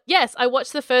God! Yes, I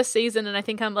watched the first season, and I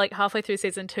think I'm like halfway through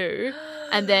season 2,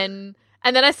 and then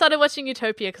I started watching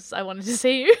Utopia because I wanted to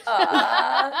see you. It's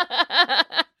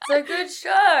a good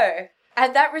show.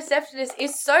 And that receptionist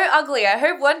is so ugly. I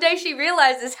hope one day she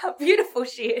realizes how beautiful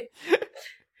she is.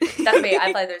 That's me.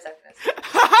 I play the receptionist.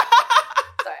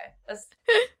 Sorry. That's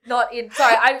not in...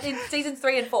 Sorry, I'm in season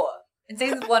 3 and 4. In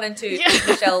seasons 1 and 2, it's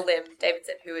Michelle Lim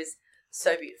Davidson, who is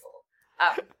so beautiful.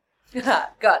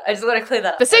 God, I just want to clear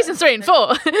that up. But season 3 and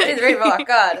 4. Season 3 and 4,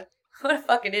 God. What a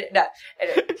fucking idiot. No,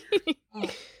 anyway.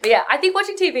 But yeah, I think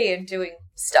watching TV and doing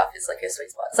stuff is like a sweet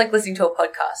spot. It's like listening to a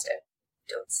podcast and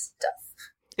doing stuff.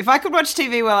 If I could watch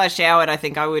TV while I showered, I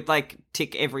think I would like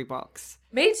tick every box.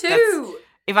 Me too.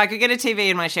 If I could get a TV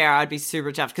in my shower, I'd be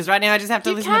super chuffed. Because right now I just have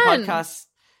to You listen can. to podcasts.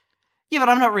 Yeah, but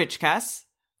I'm not rich, Cass.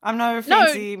 I'm no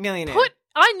fancy millionaire.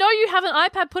 I know you have an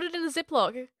iPad. Put it in a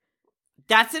Ziploc.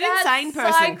 That's an insane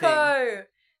person psycho. thing.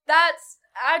 That's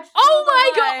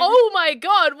Oh my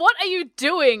god, what are you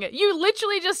doing? You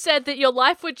literally just said that your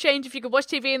life would change if you could watch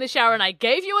TV in the shower, and I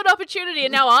gave you an opportunity,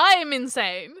 and now I am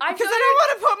insane. Because I don't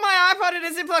want to put my iPod in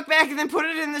a Ziploc bag and then put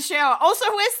it in the shower. Also,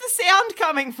 where's the sound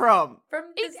coming from? A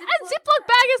Ziploc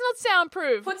bag is not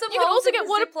soundproof. Put some you can holes also in get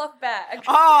the Ziploc bag.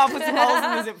 Oh, put some holes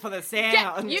in the zip for the sound.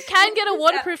 Yeah, you can get a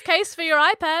waterproof case for your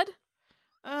iPad.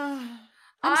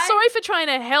 I'm sorry for trying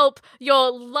to help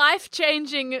your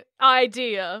life-changing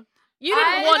idea. You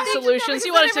didn't want solutions.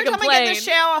 You wanted to complain. Every time I get in the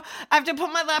shower, I have to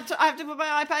put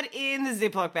my iPad in the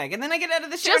Ziploc bag, and then I get out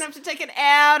of the shower and I have to take it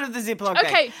out of the Ziploc bag.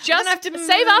 Okay, just have to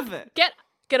save up. it.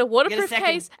 Get a waterproof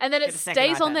case, and then it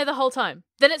stays on there the whole time.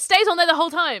 What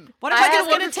if I just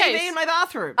get a TV in my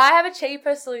bathroom? I have a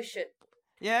cheaper solution.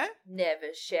 Yeah?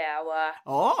 Never shower.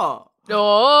 Oh.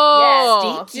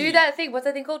 Yeah, do that thing. What's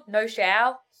that thing called? No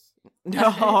shower.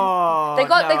 No. They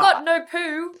got no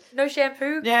poo, no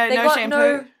shampoo. Yeah, they no got shampoo.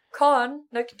 No con,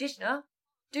 no conditioner.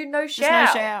 Do no shower.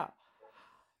 Just no shower.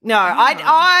 No,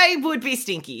 I would be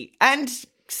stinky and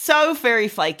so very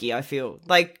flaky. I feel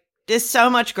like there's so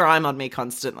much grime on me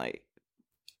constantly.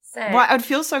 Same. Why I'd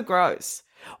feel so gross.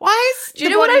 Why is Do you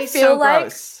the know what body I feel so like?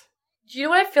 gross? Do you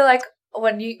know what I feel like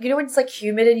when you know when it's like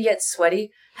humid and you get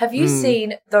sweaty? Have you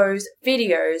seen those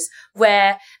videos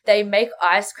where they make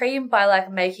ice cream by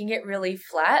like making it really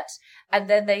flat and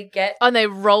then they get and they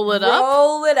roll it up?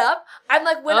 Roll it up. I'm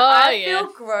like, when I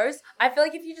feel gross, I feel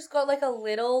like if you just got like a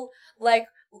little like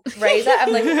razor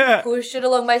and like push it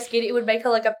along my skin, it would make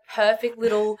a perfect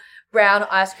little brown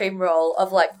ice cream roll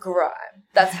of like grime.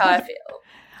 That's how I feel.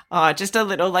 Oh, just a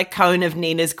little like cone of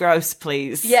Nina's gross,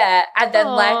 please. Yeah, and then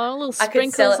little I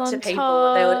could sell it sprinkles to on people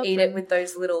and they would top eat it with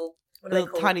those little what are they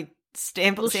Little called? tiny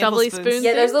sample shovelly spoons.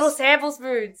 Yeah, those little sample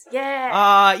spoons. Yeah.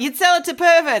 Oh, you'd sell it to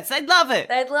perverts. They'd love it.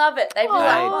 They'd love it. They'd be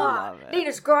love like, it.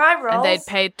 Nina's grime rolls. And they'd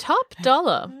pay top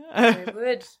dollar. They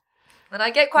would. And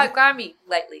I get quite grimy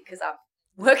lately because I'm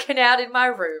working out in my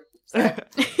room. So.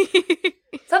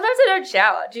 Sometimes I don't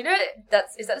shower. Do you know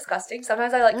is that disgusting?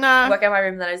 Sometimes I work out in my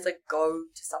room and then I just go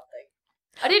to something.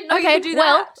 I didn't know you could do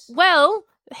that. Well,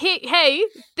 hey,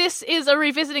 this is a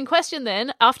revisiting question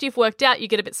then. After you've worked out, you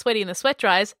get a bit sweaty and the sweat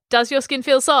dries. Does your skin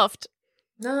feel soft?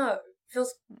 No.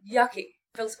 Feels yucky.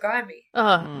 Feels grimy.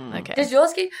 Oh, okay. Does your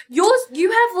skin...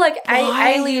 you have like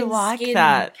alien skin,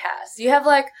 Cass. You have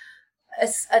like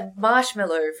a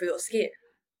marshmallow for your skin.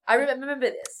 I remember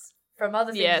this from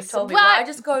other things you told me. Where I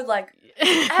just go like,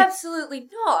 absolutely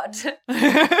not.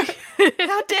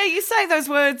 How dare you say those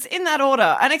words in that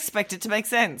order and expect it to make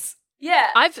sense? Yeah.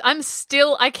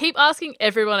 I keep asking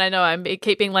everyone I know. I'm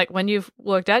keeping like when you've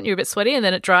worked out and you're a bit sweaty and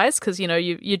then it dries because,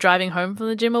 you're driving home from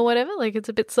the gym or whatever, like it's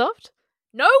a bit soft.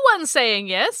 No one's saying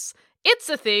yes. It's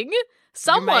a thing.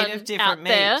 Someone out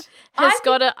there has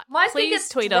got to please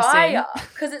tweet us in.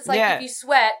 Because it's like if you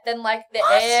sweat, then like the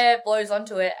air blows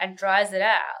onto it and dries it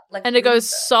out. Like and it goes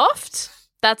soft?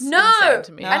 That's insane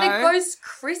to me. And it goes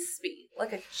crispy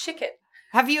like a chicken.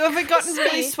 Have you ever gotten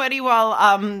really sweaty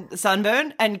while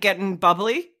sunburned and getting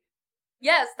bubbly?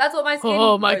 Yes, that's what my skin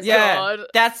Oh my goes God.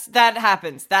 That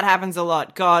happens. That happens a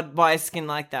lot. God, why is skin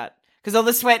like that? Because all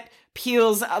the sweat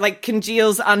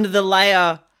congeals under the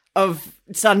layer of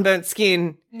sunburnt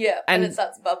skin. Yeah, and it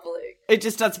starts bubbling. It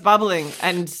just starts bubbling,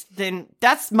 and then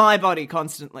that's my body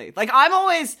constantly. Like, I'm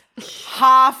always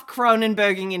half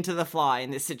Cronenberging into the fly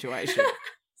in this situation.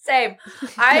 Same.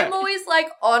 I'm always like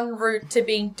en route to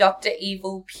being Dr.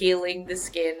 Evil, peeling the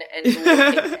skin and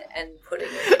licking it and putting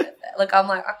it in there. Like, I'm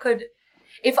like,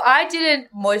 if I didn't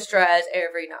moisturize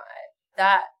every night,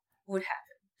 that would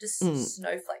happen. Just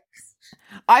snowflakes.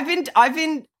 I've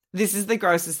been, this is the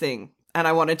grossest thing. And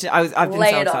I've been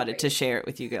so excited to share it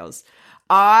with you girls.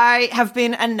 I have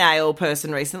been a nail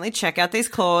person recently. Check out these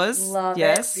claws. Love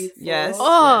it. Beautiful. Yes.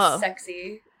 Oh,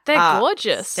 sexy. They're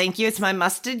gorgeous. Thank you. It's my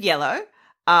mustard yellow.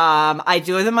 I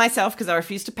do them myself because I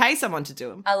refuse to pay someone to do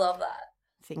them. I love that.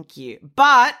 Thank you.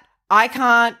 But I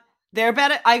can't. They're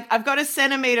about I've got a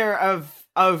centimeter of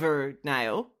over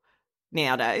nail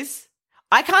nowadays.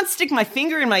 I can't stick my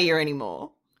finger in my ear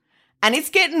anymore, and it's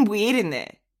getting weird in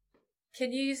there.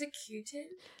 Can you use a Q-tip?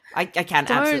 I can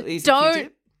absolutely use a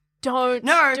Q-tip. Don't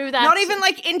do that. Not even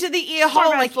like into the ear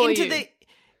hole, like into the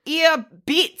ear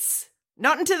bits.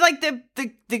 Not into like the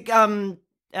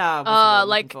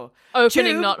like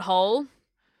opening tube. not hole.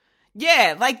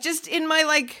 Yeah, like just in my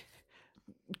like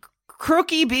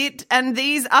crooky bit and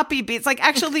these uppy bits, like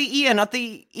actual the ear, not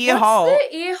the ear hole. What's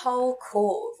the ear hole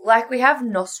called? Like we have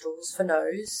nostrils for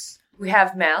nose. We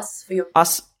have mouth for your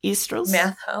estrals.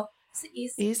 Mouth hole.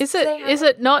 Is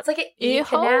it not? It's like an ear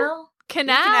hole?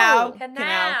 canal. Canal.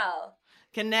 Canal.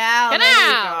 Canal. Canal. There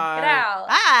you go. Canal.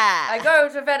 Ah. I go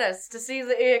to Venice to see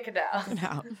the ear canal.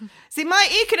 Canal. See, my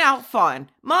ear canal, fine.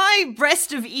 My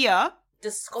breast of ear,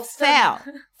 Disgusting.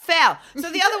 foul. So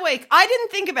the other week, I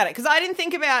didn't think about it because I didn't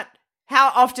think about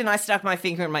how often I stuck my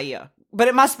finger in my ear. But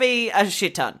it must be a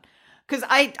shit ton. Because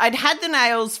I'd had the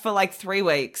nails for like 3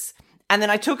 weeks. And then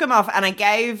I took them off and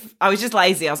I was just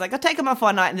lazy. I was like, I'll take them off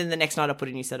one night and then the next night I'll put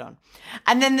a new set on.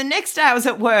 And then the next day I was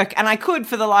at work and I could,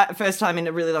 for the first time in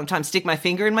a really long time, stick my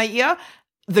finger in my ear.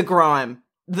 The grime.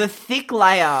 The thick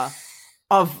layer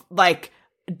of like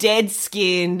dead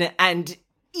skin and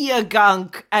ear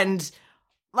gunk and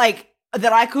like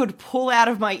that I could pull out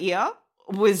of my ear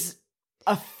was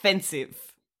offensive.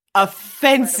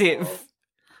 Offensive.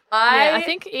 I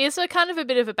think ears are kind of a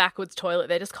bit of a backwards toilet.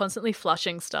 They're just constantly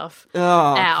flushing stuff Oh,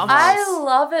 out. I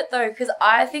love it though, because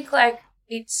I think like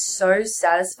it's so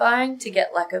satisfying to get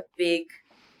like a big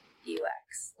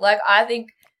earwax. Like I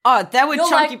think Oh, they were You're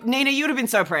chunky. like- Nina, you'd have been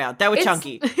so proud. They were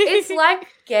chunky. it's like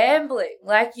gambling.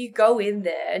 Like you go in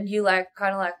there and you like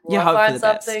kind of like, will You I hope for find the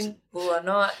best. something? Will I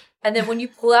not? And then when you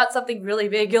pull out something really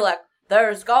big, you're like,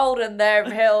 there's gold in there,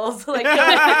 pills. Like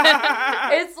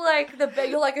it's like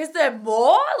you're like, is there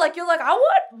more? Like you're like, I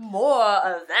want more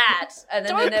of that. And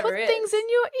then there Don't never put is. things in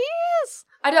your ears.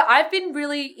 I've been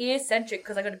really ear centric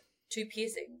because I got 2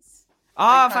 piercings. Oh,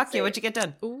 can't fuck see. you. What'd you get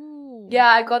done? Ooh. Yeah,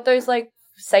 I got those like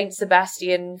Saint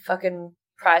Sebastian fucking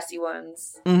pricey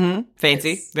ones. Mm-hmm. Fancy.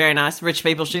 Yes. Very nice. Rich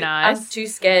people shit. Nice. I'm too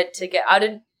scared to get. I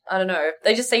don't know.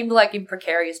 They just seemed like in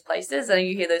precarious places, and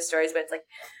you hear those stories where it's like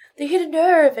they hit a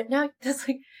nerve, and now it's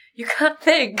like you can't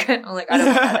think. I'm like, I don't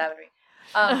want that to happen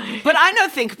to me. But I know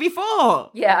think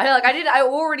before. Yeah, I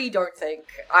already don't think.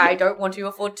 I don't want to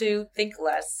afford to think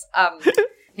less.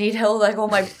 Need help, like all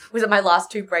my my last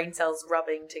 2 brain cells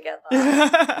rubbing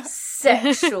together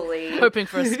sexually. Hoping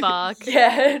for a spark.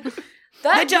 Yeah,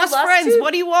 They're just last friends. 2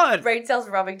 What do you want? brain cells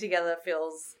rubbing together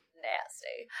feels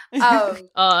nasty.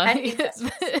 And incest.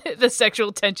 The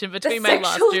sexual tension between my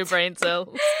last sexual 2 brain cells.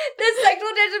 There's sexual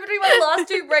tension between my last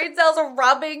 2 brain cells are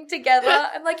rubbing together.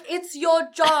 I'm like, it's your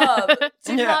job.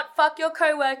 Do Yeah. not fuck your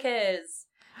coworkers.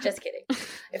 Just kidding.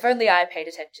 If only I paid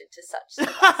attention to such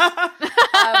stuff.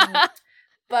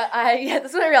 But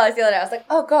that's what I realized the other day. I was like,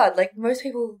 oh god, like most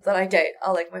people that I date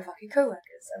are like my fucking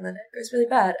coworkers, and then it goes really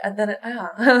bad, and then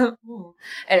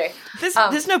anyway.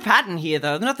 There's no pattern here,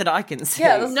 though. Not that I can see.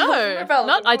 Yeah, there's No, problem.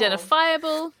 not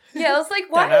identifiable. Yeah, I was like,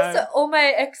 why Dunno. is all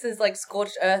my exes like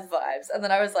scorched earth vibes? And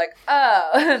then I was like,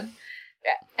 oh.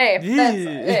 Yeah.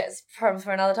 Anyway, it's problems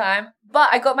for another time. But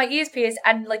I got my ears pierced,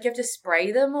 and like you have to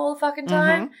spray them all the fucking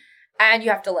time, and you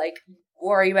have to like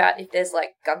worry about if there's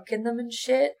like gunk in them and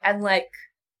shit. And like,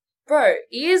 bro,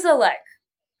 ears are like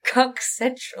gunk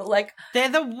central. Like They're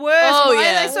the worst. Oh, Why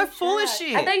yeah. are they so full of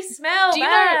shit? and they smell Do you know-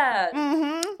 bad.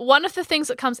 Mm-hmm. One of the things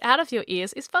that comes out of your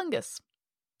ears is fungus.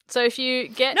 So if you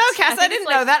get No, Cass, I think didn't it's,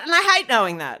 like, know that, and I hate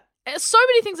knowing that. So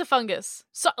many things are fungus.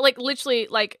 So like literally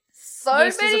like So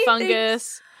yeast is many a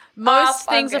fungus. Most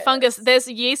things are fungus. fungus. There's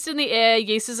yeast in the air.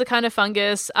 Yeast is a kind of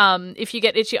fungus. If you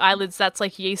get itchy eyelids, that's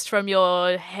like yeast from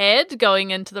your head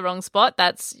going into the wrong spot.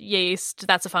 That's yeast.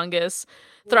 That's a fungus.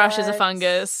 Thrush is a What?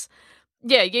 fungus.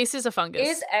 Yeah, yeast is a fungus.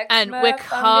 Is and eczema we're fungus?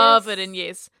 covered in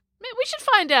yeast. Man, we should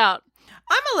find out.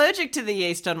 I'm allergic to the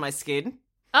yeast on my skin.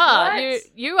 Ah, What?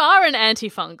 you are an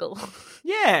antifungal.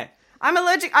 Yeah. I'm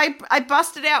allergic. I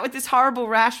busted out with this horrible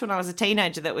rash when I was a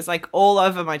teenager that was like all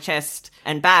over my chest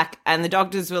and back, and the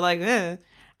doctors were like, eh,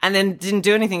 and then didn't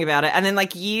do anything about it. And then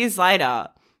like years later,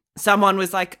 someone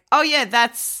was like, oh yeah,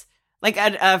 that's like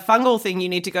a fungal thing. You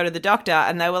need to go to the doctor.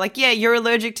 And they were like, yeah, you're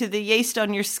allergic to the yeast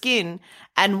on your skin.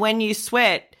 And when you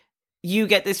sweat, you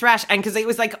get this rash. And because it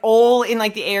was like all in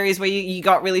like the areas where you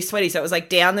got really sweaty. So it was like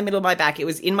down the middle of my back. It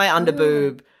was in my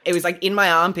underboob. It was like in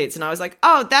my armpits. And I was like,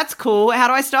 oh, that's cool. How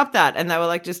do I stop that? And they were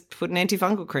like, just put an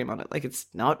antifungal cream on it. Like it's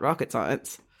not rocket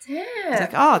science. Damn. It's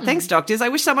like, oh, thanks, doctors. I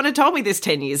wish someone had told me this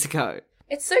 10 years ago.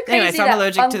 It's so crazy Anyway, so I'm that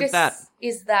allergic to fungus that.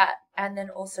 is that, and then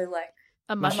also like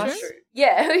A a mushroom? mushroom.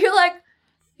 Yeah, you're like,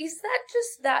 is that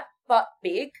just that but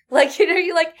big? Like, you know,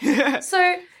 you're like,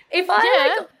 so if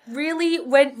I like really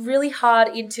went really hard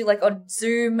into like on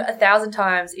Zoom 1,000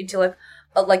 times into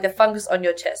like the fungus on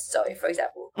your chest, Zoe, for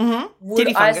example, would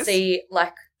Titty I fungus. see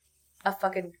like a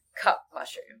fucking cup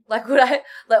mushroom? Like, would I?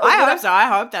 Like, I would hope so. I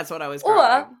hope that's what I was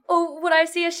growing. or would I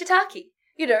see a shiitake?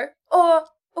 You know, or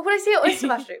would I see an oyster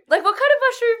mushroom? Like, what kind of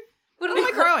mushroom would What am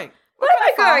I growing? What am I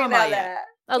kind of farm growing am I down at? there?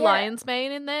 A Yeah. lion's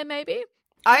mane in there, maybe?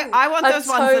 I want A those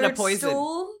ones that are poison.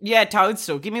 toadstool? Yeah,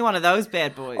 toadstool. Give me one of those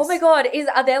bad boys. Oh my god,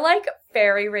 are there like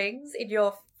fairy rings in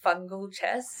your fungal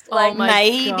chest. Oh Like, my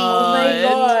maybe. God. oh my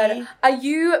God. Are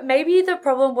you, maybe the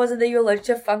problem wasn't that you're allergic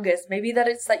to fungus. Maybe that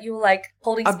it's that you were like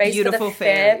holding A space for the beautiful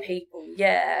fair fairy. people.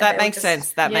 Yeah. That they were makes just-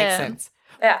 sense. That makes Yeah. sense.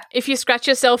 Yeah. If you scratch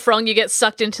yourself wrong, you get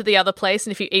sucked into the other place,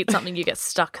 and if you eat something, you get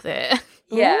stuck there.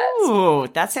 Yeah. Ooh,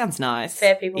 that sounds nice.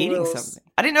 Fair people Eating rules. something.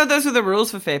 I didn't know those were the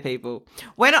rules for fair people.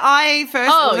 When I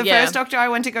first, the yeah. first doctor I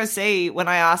went to go see, when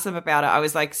I asked them about it, I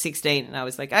was like 16, and I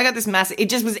was like, I got this massive. It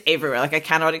just was everywhere. Like I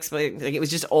cannot explain. Like it was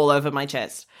just all over my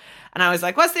chest. And I was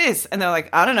like, "What's this?" And they're like,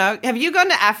 "I don't know. Have you gone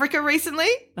to Africa recently?"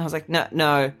 And I was like,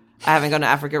 "No. I haven't gone to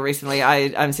Africa recently.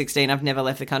 I'm 16. I've never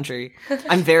left the country.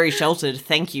 I'm very sheltered.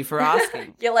 Thank you for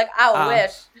asking." You're like, I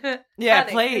wish. Yeah,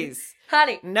 Honey. please.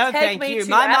 Honey, No, take thank me you. to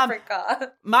My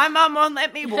Africa. My mum won't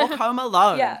let me walk home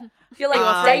alone. Yeah. You're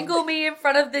like, dangle me in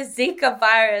front of the Zika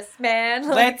virus, man.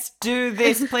 Like, Let's do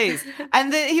this, please.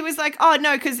 And then he was like, oh,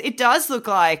 no, because it does look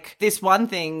like this one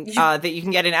thing that you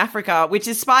can get in Africa, which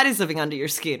is spiders living under your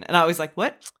skin. And I was like,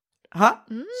 what? Huh?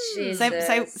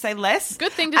 Jesus. Say less?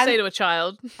 Good thing to say to a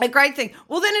child. A great thing.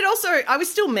 Well, then it also, I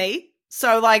was still me.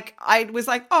 So, like, I was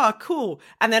like, oh, cool.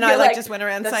 And then I, You're like, like, just went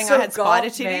around "That's saying so I had spider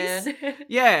goth, titties. man."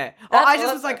 Yeah. That's I just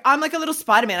was awesome. like, I'm like a little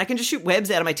Spider-Man. I can just shoot webs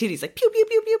out of my titties. Like, pew, pew,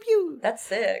 pew, pew, pew. That's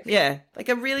sick. Yeah. Like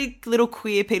a really little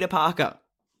queer Peter Parker.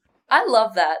 I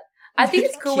love that. I think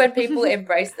it's cool when people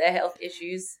embrace their health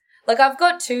issues. Like I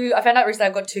found out recently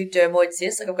I've got 2 dermoid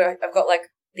cysts. Like I've got like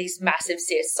these massive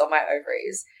cysts on my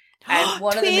ovaries. And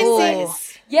one of them is like,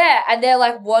 Twinsies. yeah, and they're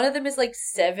like, one of them is like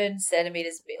 7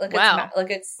 centimeters big. Like Wow.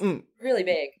 it's really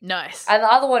big. Nice. And the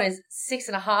other one is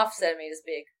 6.5 centimeters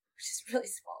big, which is really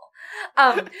small.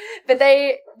 But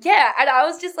they, yeah, and I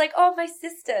was just like, oh, my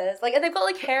sisters, like, and they've got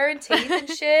like hair and teeth and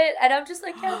shit, and I'm just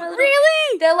like, yeah, my little,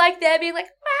 Really? they're like, they're being like,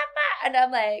 mama, and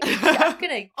I'm like, I'm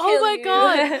gonna kill Oh my you.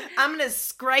 God. I'm going to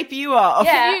scrape you off.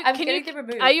 Yeah, I'm Can getting you- them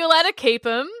removed. Are you allowed to keep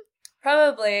them?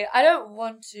 Probably. I don't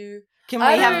want to. Can we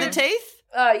I have the don't- teeth?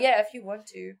 Yeah, if you want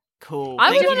to. Cool. I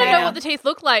Thank would want you, to know Nina. what the teeth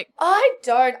look like. I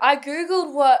don't. I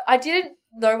Googled I didn't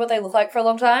know what they look like for a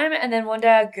long time, and then one day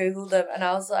I Googled them, and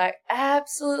I was like,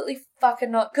 absolutely fucking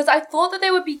not. Because I thought that they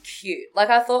would be cute. Like,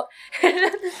 I thought,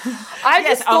 I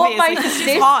Yes, just thought my obviously, 'cause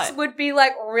she's hot. cysts would be,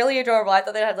 like, really adorable. I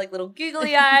thought they'd have, like, little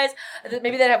googly eyes, and then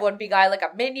maybe they'd have one big eye like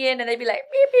a minion, and they'd be like,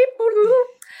 beep, beep, boo, boo.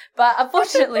 But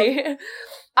unfortunately,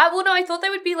 I thought they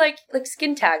would be, like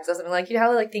skin tags or something. Like, you know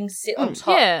how, like, things sit on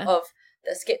top Yeah. of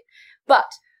the skin. But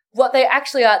what they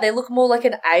actually are, they look more like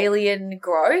an alien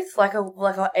growth, like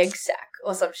a egg sac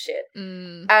or some shit.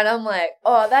 Mm. And I'm like,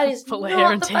 oh, that is Full of not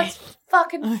hair and that's teeth.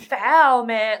 fucking foul,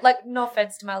 man. Like, no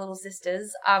offense to my little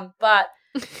sisters, but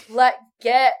like,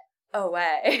 get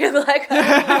away. Like,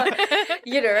 I don't want,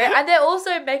 you know. And they're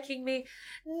also making me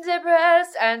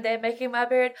depressed, and they're making my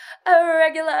period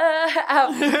irregular.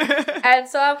 And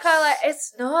so I'm kind of like,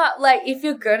 it's not like, if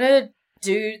you're gonna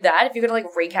do that, if you're gonna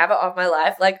like wreak havoc of my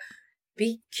life, like,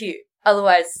 be cute.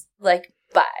 Otherwise, like,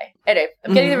 bye. Anyway,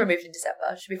 I'm getting them removed in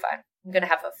December. Should be fine. I'm gonna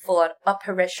have a full-on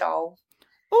operation.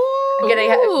 I'm gonna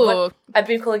have what I've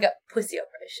been calling it pussy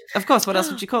operation. Of course. What else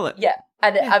would you call it? Yeah,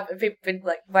 and I've been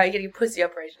like, why are you getting a pussy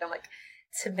operation? I'm like,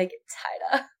 to make it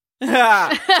tighter.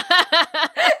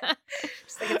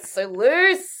 Just like, it's so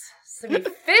loose. So many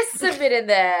fists have been in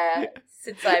there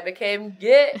since I became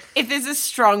gay. If there's a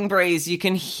strong breeze, you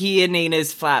can hear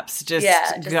Nina's flaps just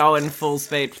just- going full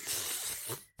speed.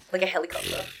 Like a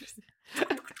helicopter.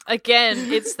 Again,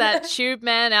 It's that tube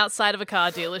man outside of a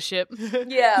car dealership.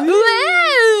 Yeah.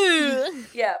 Woo!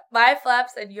 Yeah, my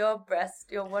flaps and your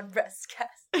one breast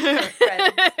cast.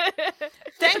 Friends.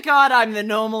 Thank God I'm the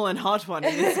normal and hot one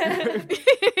in this group.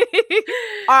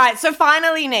 All right, so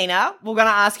finally, Nina, we're going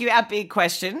to ask you our big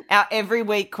question, our every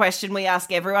week question. We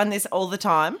ask everyone this all the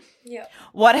time. Yeah.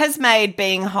 What has made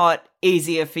being hot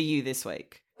easier for you this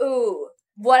week? Ooh,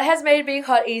 what has made being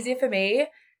hot easier for me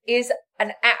is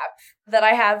an app that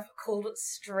I have called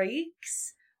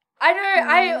Streaks. I know,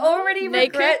 I already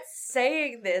Naked? regret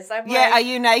saying this. I'm Yeah, like, are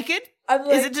you naked? I'm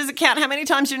like, Does it count how many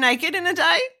times you're naked in a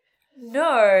day?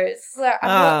 no, it's like, I'm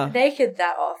not naked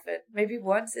that often. Maybe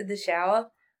once in the shower.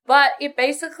 But it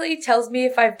basically tells me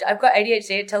if I've got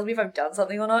ADHD, it tells me if I've done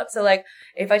something or not. So, like,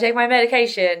 if I take my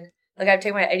medication, like I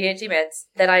take my ADHD meds,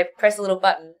 then I press a little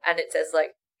button and it says,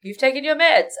 like, you've taken your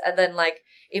meds. And then, like,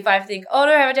 if I think, oh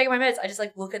no, I haven't taken my meds, I just,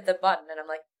 like, look at the button and I'm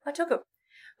like, I took them.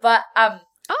 But,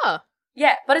 Oh.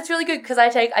 yeah, but it's really good because I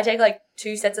take like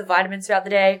 2 sets of vitamins throughout the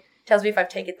day. Tells me if I've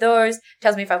taken those.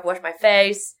 Tells me if I've washed my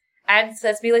face, and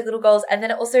sets me like little goals. And then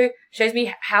it also shows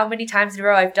me how many times in a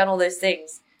row I've done all those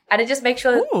things. And it just makes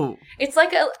sure Ooh. it's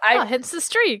like Hence the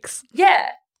streaks. yeah.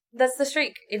 that's the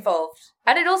streak involved.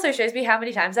 And it also shows me how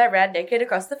many times I ran naked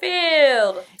across the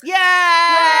field. Yay!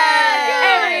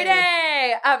 Every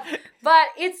day. But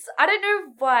I don't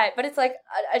know why, but it's like,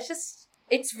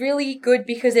 it's really good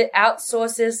because it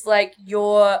outsources like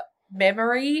your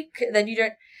memory. Then you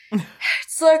don't,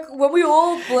 it's like when we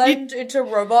all blend into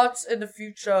robots in the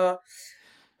future,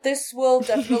 this will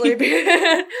definitely be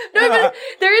no, but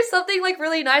there is something like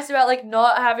really nice about like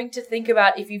not having to think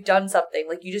about if you've done something.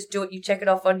 Like you just do it, you check it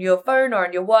off on your phone or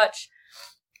on your watch.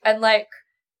 And like,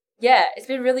 yeah, it's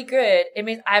been really good. It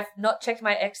means I've not checked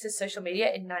my ex's social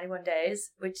media in 91 days,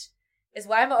 which is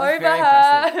why I'm over her.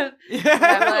 I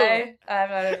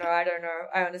don't know.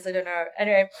 I honestly don't know.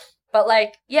 Anyway, but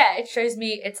like, yeah, it shows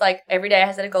me it's like every day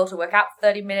I set a goal to work out for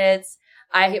 30 minutes.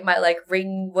 I hit my like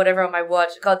ring whatever on my watch.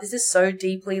 God, this is so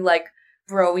deeply like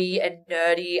bro-y and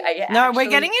nerdy. We're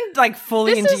getting in like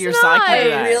fully into your cycle.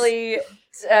 I really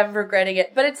am regretting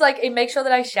it. But it's like it makes sure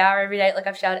that I shower every day. Like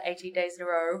I've showered 18 days in a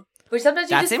row. Which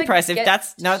sometimes you that's just impressive.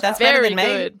 That's better very than me.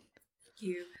 good. Thank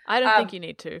you. I don't think you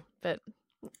need to, but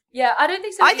yeah, I don't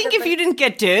think so. I think if you didn't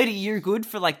get dirty, you're good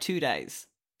for like 2 days.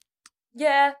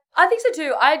 Yeah, I think so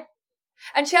too.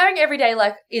 And showering every day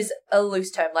like is a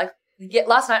loose term. Like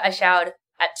last night I showered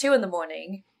at 2 a.m,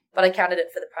 but I counted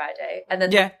it for the prior day. And then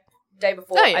the day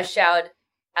before I showered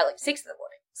at like 6 a.m.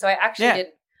 So I actually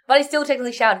didn't. But I still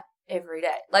technically showered every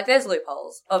day. Like there's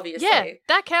loopholes, obviously. Yeah,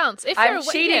 that counts. If I'm you're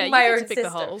cheating my you own get to pick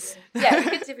system. the holes. Yeah, we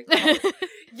get to pick the holes.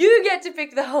 You get to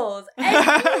pick the holes. And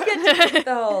you get to pick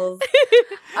the holes.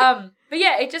 But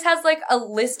yeah, it just has like a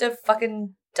list of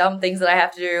fucking dumb things that I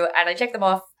have to do, and I check them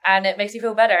off, and it makes me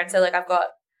feel better. And so like I've got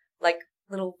like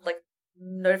little like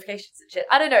notifications and shit.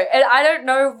 I don't know. And I don't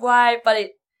know why, but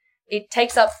it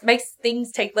makes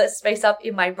things take less space up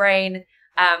in my brain.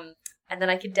 And then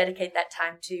I can dedicate that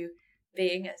time to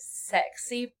being a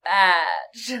sexy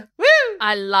badge. Woo!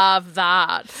 I love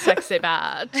that. Sexy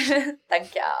badge.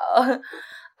 Thank you.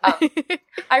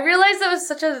 I realized that was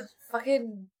such a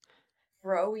fucking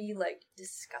bro-y, like,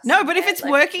 disgusting. No, but if it's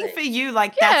like, working thing. for you,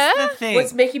 like, that's the thing.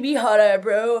 What's making me hotter,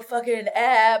 bro? A fucking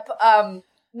app.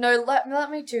 No,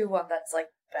 let me do one that's, like,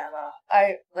 better.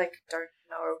 I, like, don't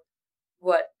know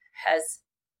what has...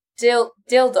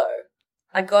 Dildo.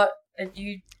 I got a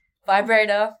new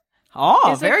vibrator.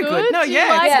 Oh, Is it very good. No, Do you yeah.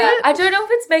 like Yeah, it? I don't know if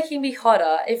it's making me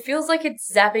hotter. It feels like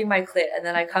it's zapping my clit, and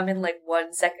then I come in, like,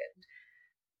 1 second.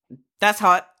 That's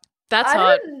hot. That's I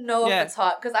hot. don't know if it's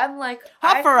hot, because I'm like,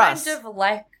 Hot I for kind us. of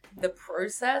like the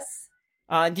process.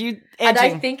 You And I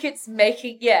edging. think it's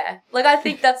making, like, I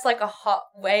think that's, like, a hot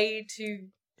way to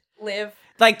live.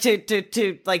 Like,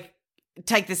 to like,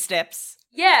 take the steps.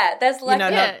 Yeah, there's, like,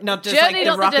 not just, Journey, like, the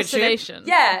not the rocket ship. destination.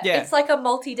 yeah, Yeah. it's like a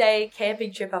multi-day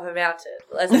camping trip up a mountain,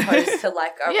 as opposed to,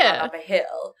 like, a run up a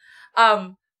hill.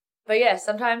 But yeah,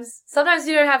 sometimes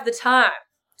you don't have the time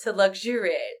to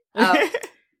luxuriate.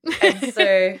 And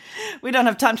so... We don't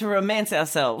have time to romance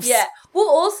ourselves. Yeah. Well,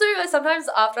 also, sometimes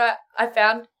after I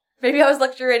found maybe I was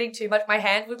luxuriating too much, my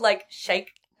hand would, like,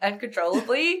 shake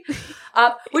uncontrollably,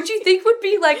 which you think would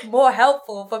be, like, more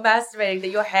helpful for masturbating, that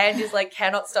your hand is, like,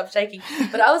 cannot stop shaking.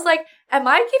 But I was like, am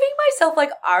I giving myself,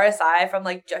 like, RSI from,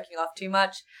 like, jerking off too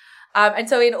much? And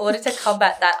so in order to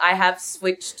combat that, I have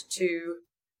switched to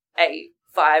a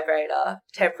vibrator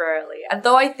temporarily. And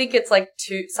though I think it's, like,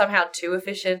 somehow too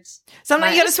efficient.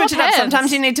 Sometimes you got to switch it up. hands.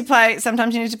 Sometimes you need to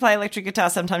play electric guitar.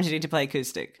 Sometimes you need to play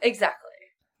acoustic. Exactly.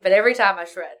 But every time I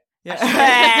shred. Yeah.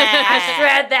 I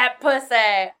shred that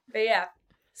pussy. But yeah.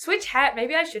 Switch hat.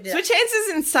 Maybe I should do that. Switch hands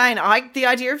is insane. The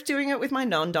idea of doing it with my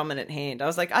non-dominant hand, I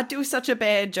was like, I'd do such a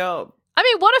bad job. I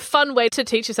mean, what a fun way to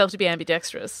teach yourself to be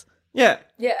ambidextrous. Yeah.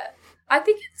 Yeah. I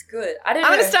think it's good. I don't know.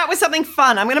 I'm going to start with something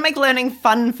fun. I'm going to make learning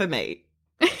fun for me.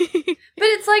 But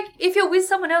it's like, if you're with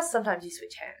someone else, sometimes you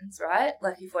switch hands, right?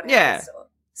 Like, if one hand is sore.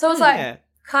 So it's like,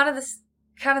 kind of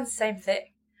the same thing.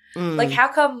 Like, how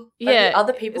come only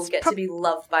other people get to be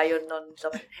loved by your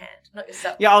non-dominant hand, not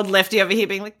yourself? Your old lefty over here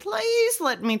being like, please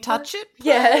let me touch it, please.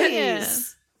 Yeah.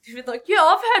 You'd be like, yeah,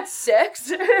 I've had sex.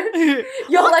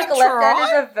 You're like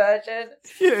left-handed a virgin.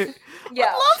 Yeah.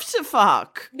 I'd love to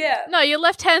fuck. Yeah. No, your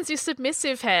left hand's your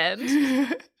submissive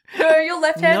hand. No, your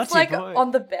left hand's Naughty like boy.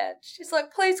 on the bench. She's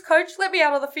like, please, coach, let me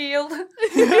out on the field.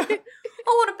 I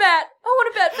want a bat. I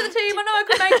want a bat for the team. I know I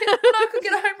could make it. I know I could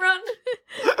get a home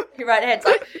run. Your right hand's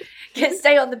like,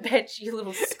 stay on the bench, you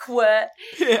little squirt.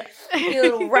 Yeah. You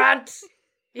little runt.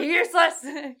 You're useless.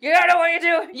 You don't know what you're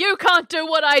doing. You can't do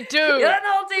what I do. You don't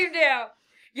know the team down.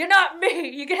 You're not me.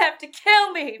 You're going to have to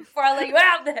kill me before I let you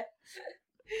out there.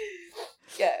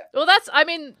 Yeah. Well,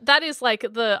 that is like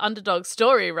the underdog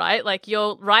story, right? Like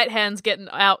your right hand's getting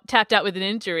tapped out with an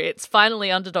injury. It's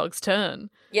finally underdog's turn.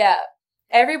 Yeah.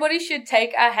 Everybody should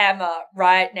take a hammer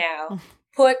right now,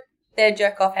 put their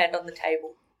jerk-off hand on the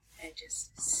table, and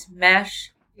just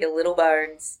smash your little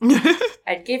bones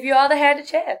and give your other hand a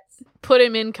chance. Put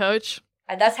him in, coach.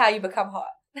 And that's how you become hot.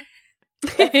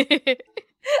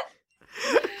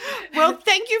 Well,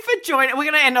 thank you for joining. We're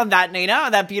going to end on that, Nina,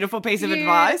 on that beautiful piece of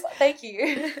advice. Thank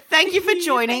you. Thank you for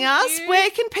joining us. Where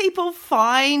can people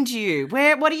find you?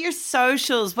 What are your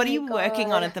socials? What are you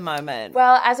working on at the moment?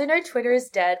 Well, as I know, Twitter is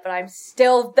dead, but I'm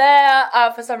still there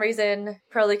for some reason,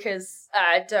 probably because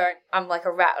I'm like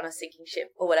a rat on a sinking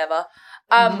ship or whatever.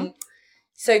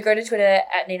 So go to Twitter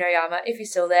at Nina Oyama if you're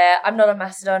still there. I'm not on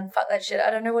Mastodon. Fuck that shit.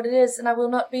 I don't know what it is, and I will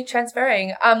not be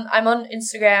transferring. I'm on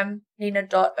Instagram,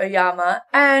 nina.oyama.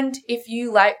 And if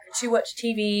you like to watch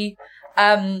TV,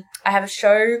 I have a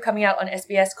show coming out on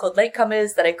SBS called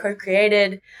Latecomers that I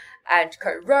co-created and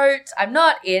co-wrote. I'm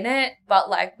not in it, but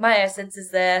like my essence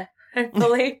is there.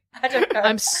 Hopefully. I don't know.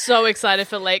 I'm so excited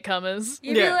for Latecomers.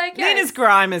 You'd be like, yes. Nina's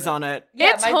grime is on it.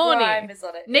 Yeah, it's my horny. grime is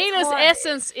on it. Nina's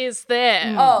essence is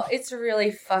there. Oh, it's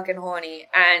really fucking horny.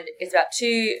 And it's about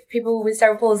two people with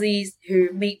cerebral palsy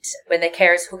who meet when their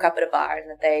carers hook up at a bar, and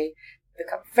then they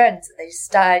become friends and they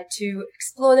decide to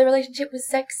explore their relationship with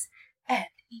sex and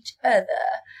each other.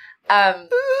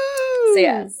 So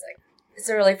yeah, it's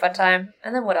a really fun time.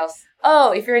 And then what else?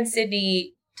 Oh, if you're in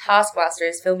Sydney, Taskmaster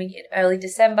is filming in early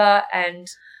December, and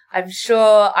I'm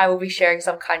sure I will be sharing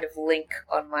some kind of link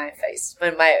on my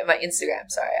my Instagram.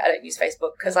 Sorry, I don't use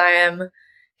Facebook because I am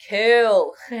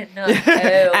cool. Not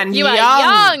cool. And you are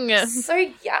young. So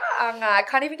young. I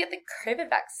can't even get the COVID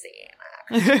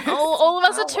vaccine. All of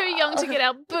us are too young to get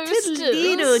our boosters.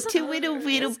 Too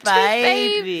little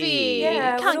baby.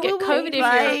 Yeah, you can't get COVID if you're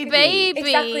a baby.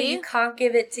 Exactly, you can't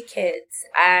give it to kids.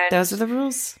 And Those are the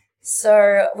rules.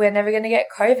 so we're never going to get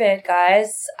COVID,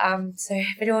 guys. So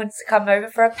if anyone wants to come over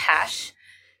for a pash,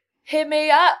 hit me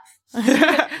up. But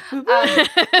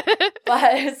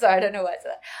sorry, I don't know why I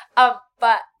said that.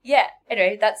 But yeah,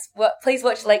 anyway, that's what. Please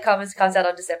watch Latecomers. Comes out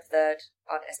on December 3rd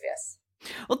on SBS.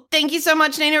 Well, thank you so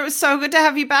much, Nina. It was so good to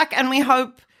have you back, and we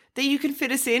hope that you can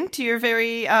fit us into your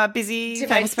very busy To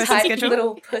my famous person tight schedule.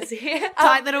 little pussy.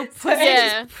 Tight little pussy,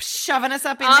 Yeah. just shoving us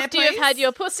up in there, After please. you've had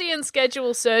your pussy and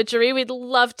schedule surgery, we'd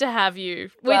love to have you.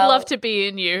 We'd Well, love to be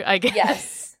in you, I guess.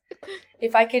 Yes.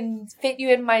 If I can fit you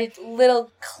in my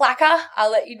little clacker,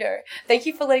 I'll let you know. Thank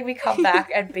you for letting me come back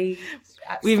and be.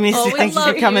 We've missed Oh, you. we Thank you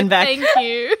love for coming back. Thank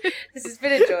you. This has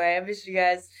been a joy. I missed you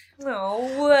guys.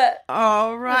 Oh.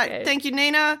 All right. Okay. Thank you,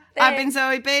 Nina. I've been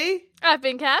Zoe B. I've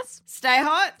been Cass. Stay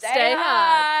hot. Stay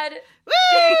hard.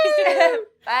 Woo!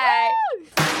 Bye.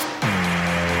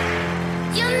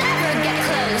 You'll never get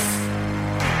close.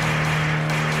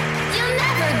 You'll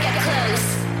never get close.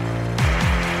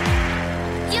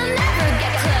 You'll never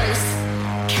get close.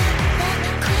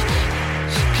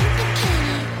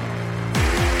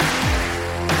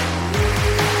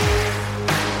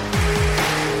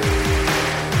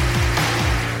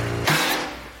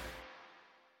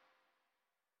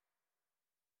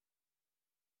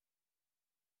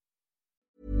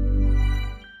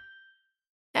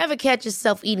 Ever catch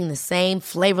yourself eating the same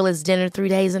flavorless dinner 3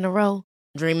 days in a row?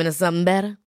 Dreaming of something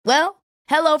better? Well,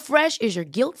 HelloFresh is your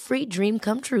guilt-free dream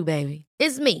come true, baby.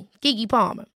 It's me, Keke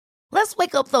Palmer. Let's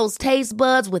wake up those taste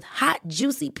buds with hot,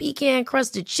 juicy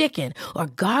pecan-crusted chicken or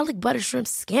garlic butter shrimp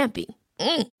scampi.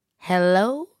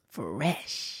 Hello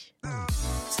Fresh.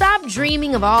 Stop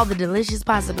dreaming of all the delicious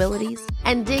possibilities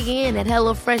and dig in at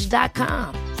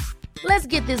HelloFresh.com. Let's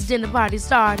get this dinner party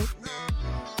started.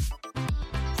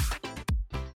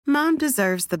 Mom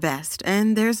deserves the best,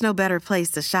 and there's no better place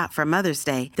to shop for Mother's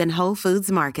Day than Whole Foods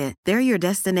Market. They're your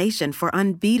destination for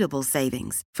unbeatable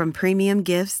savings, from premium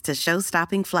gifts to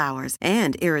show-stopping flowers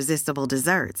and irresistible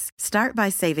desserts. Start by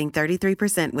saving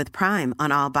 33% with Prime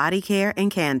on all body care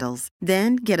and candles.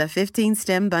 Then get a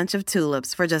 15-stem bunch of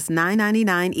tulips for just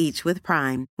 $9.99 each with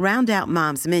Prime. Round out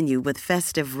Mom's menu with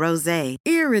festive rosé,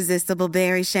 irresistible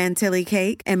berry chantilly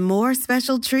cake, and more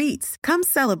special treats. Come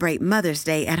celebrate Mother's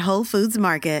Day at Whole Foods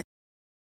Market.